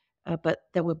same. But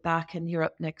then we're back in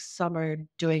Europe next summer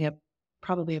doing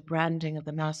probably a branding of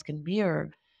the Mask and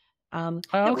Mirror.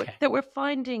 That we're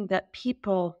finding that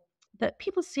people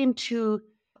seem to,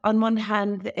 on one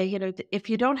hand, if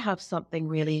you don't have something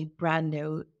really brand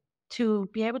new, to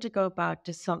be able to go back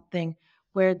to something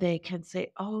where they can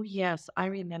say, "Oh yes, I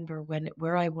remember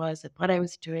where I was and what I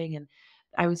was doing, and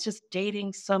I was just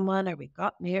dating someone, or we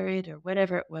got married, or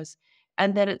whatever it was,"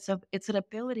 and then it's an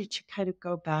ability to kind of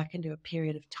go back into a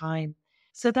period of time.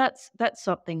 So that's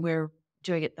something we're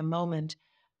doing at the moment.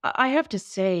 I have to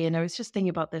say, and I was just thinking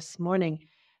about this morning,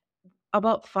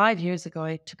 about 5 years ago,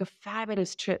 I took a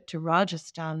fabulous trip to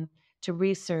Rajasthan to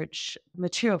research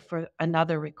material for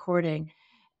another recording.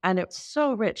 And it's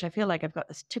so rich. I feel like I've got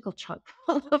this tickle chock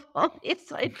full of all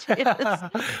these ideas.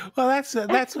 Well, that's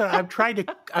what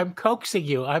I'm coaxing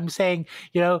you. I'm saying,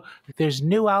 there's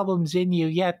new albums in you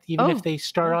yet, even if they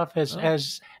start off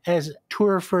as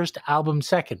tour first, album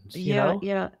second.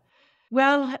 Yeah.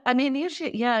 Well, I mean, usually,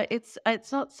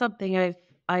 it's not something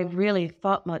I've really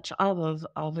thought much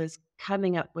of is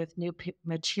coming up with new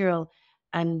material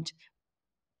and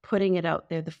putting it out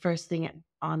there the first thing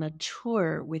on a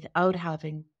tour without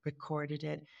having recorded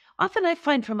it. Often I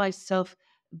find for myself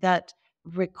that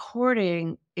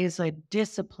recording is a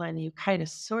discipline. You kind of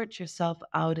sort yourself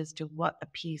out as to what a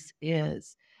piece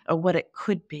is. or what it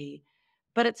could be.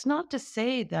 But it's not to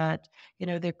say that,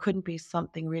 there couldn't be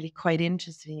something really quite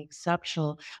interesting,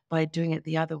 exceptional by doing it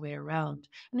the other way around.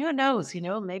 And who knows,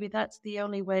 maybe that's the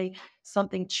only way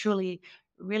something truly,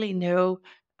 really new,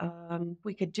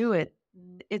 we could do it.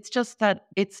 It's just that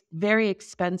it's very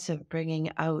expensive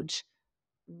bringing out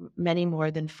many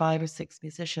more than 5 or 6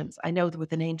 musicians. I know that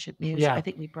with an Ancient Muse, I Yeah.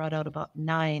 think we brought out about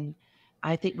 9.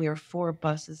 I think we were 4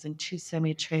 buses and 2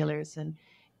 semi-trailers, and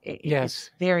it's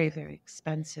Yes. very, very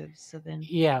expensive. So then,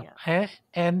 Yeah. yeah.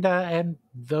 And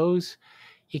those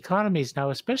economies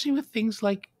now, especially with things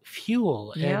like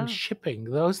fuel and Yeah. shipping,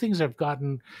 those things have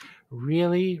gotten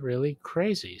really, really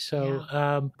crazy. So,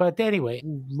 but anyway,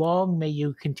 long may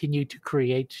you continue to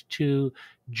create, to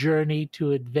journey,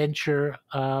 to adventure,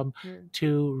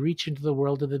 to reach into the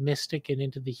world of the mystic and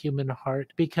into the human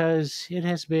heart, because it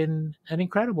has been an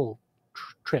incredible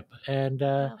trip. And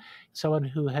someone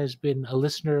who has been a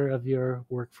listener of your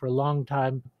work for a long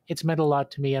time, it's meant a lot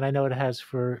to me, and I know it has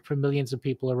for millions of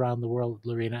people around the world,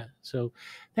 Lorena. So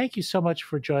thank you so much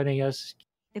for joining us.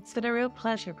 It's been a real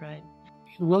pleasure, Brian.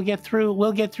 We'll get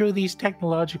through these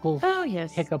technological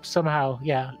yes, hiccups somehow.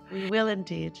 Yeah. We will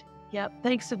indeed. Yep.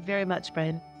 Thanks so very much,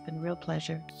 Brian. It's been a real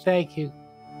pleasure. Thank you.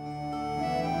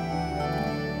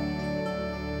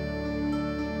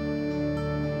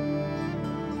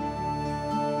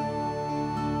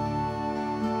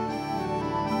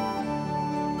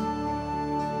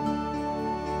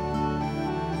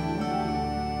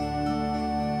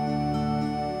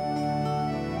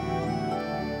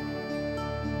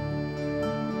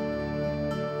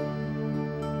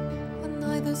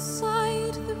 The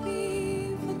side the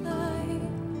river lay,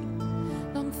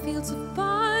 long fields of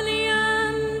barley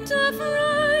and of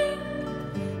rye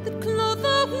that clothe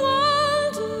the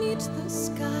world beneath the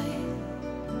sky.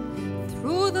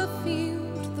 Through the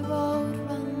field the road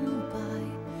ran by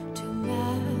to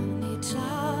many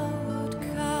towered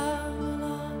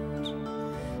Camelot,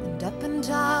 and up and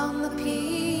down the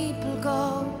people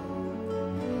go,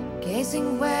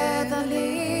 gazing where the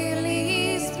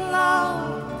lilies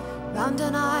blow. Round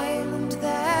an island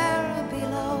there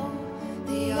below,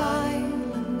 the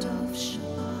island of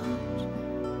Shalott.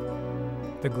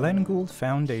 The Glenn Gould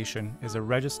Foundation is a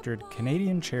registered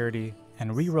Canadian charity,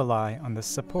 and we rely on the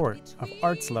support of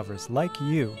arts lovers like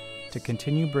you to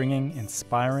continue bringing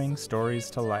inspiring stories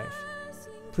to life.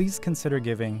 Please consider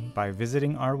giving by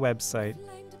visiting our website,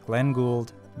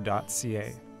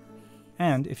 glengould.ca.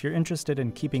 And if you're interested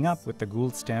in keeping up with the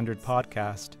Gould Standard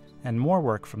podcast and more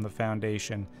work from the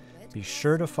Foundation, be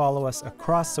sure to follow us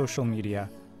across social media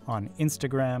on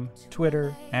Instagram,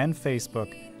 Twitter, and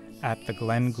Facebook at the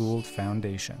Glenn Gould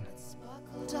Foundation.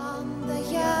 Sparkled on the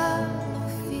yellow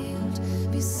field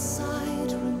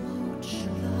beside remote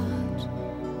Shalott.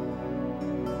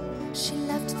 She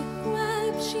left the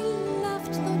web, she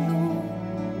left the loom.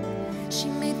 She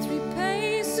made 3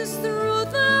 paces through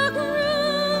the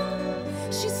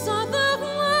room. She saw the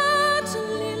water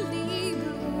lily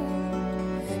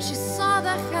bloom. She saw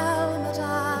the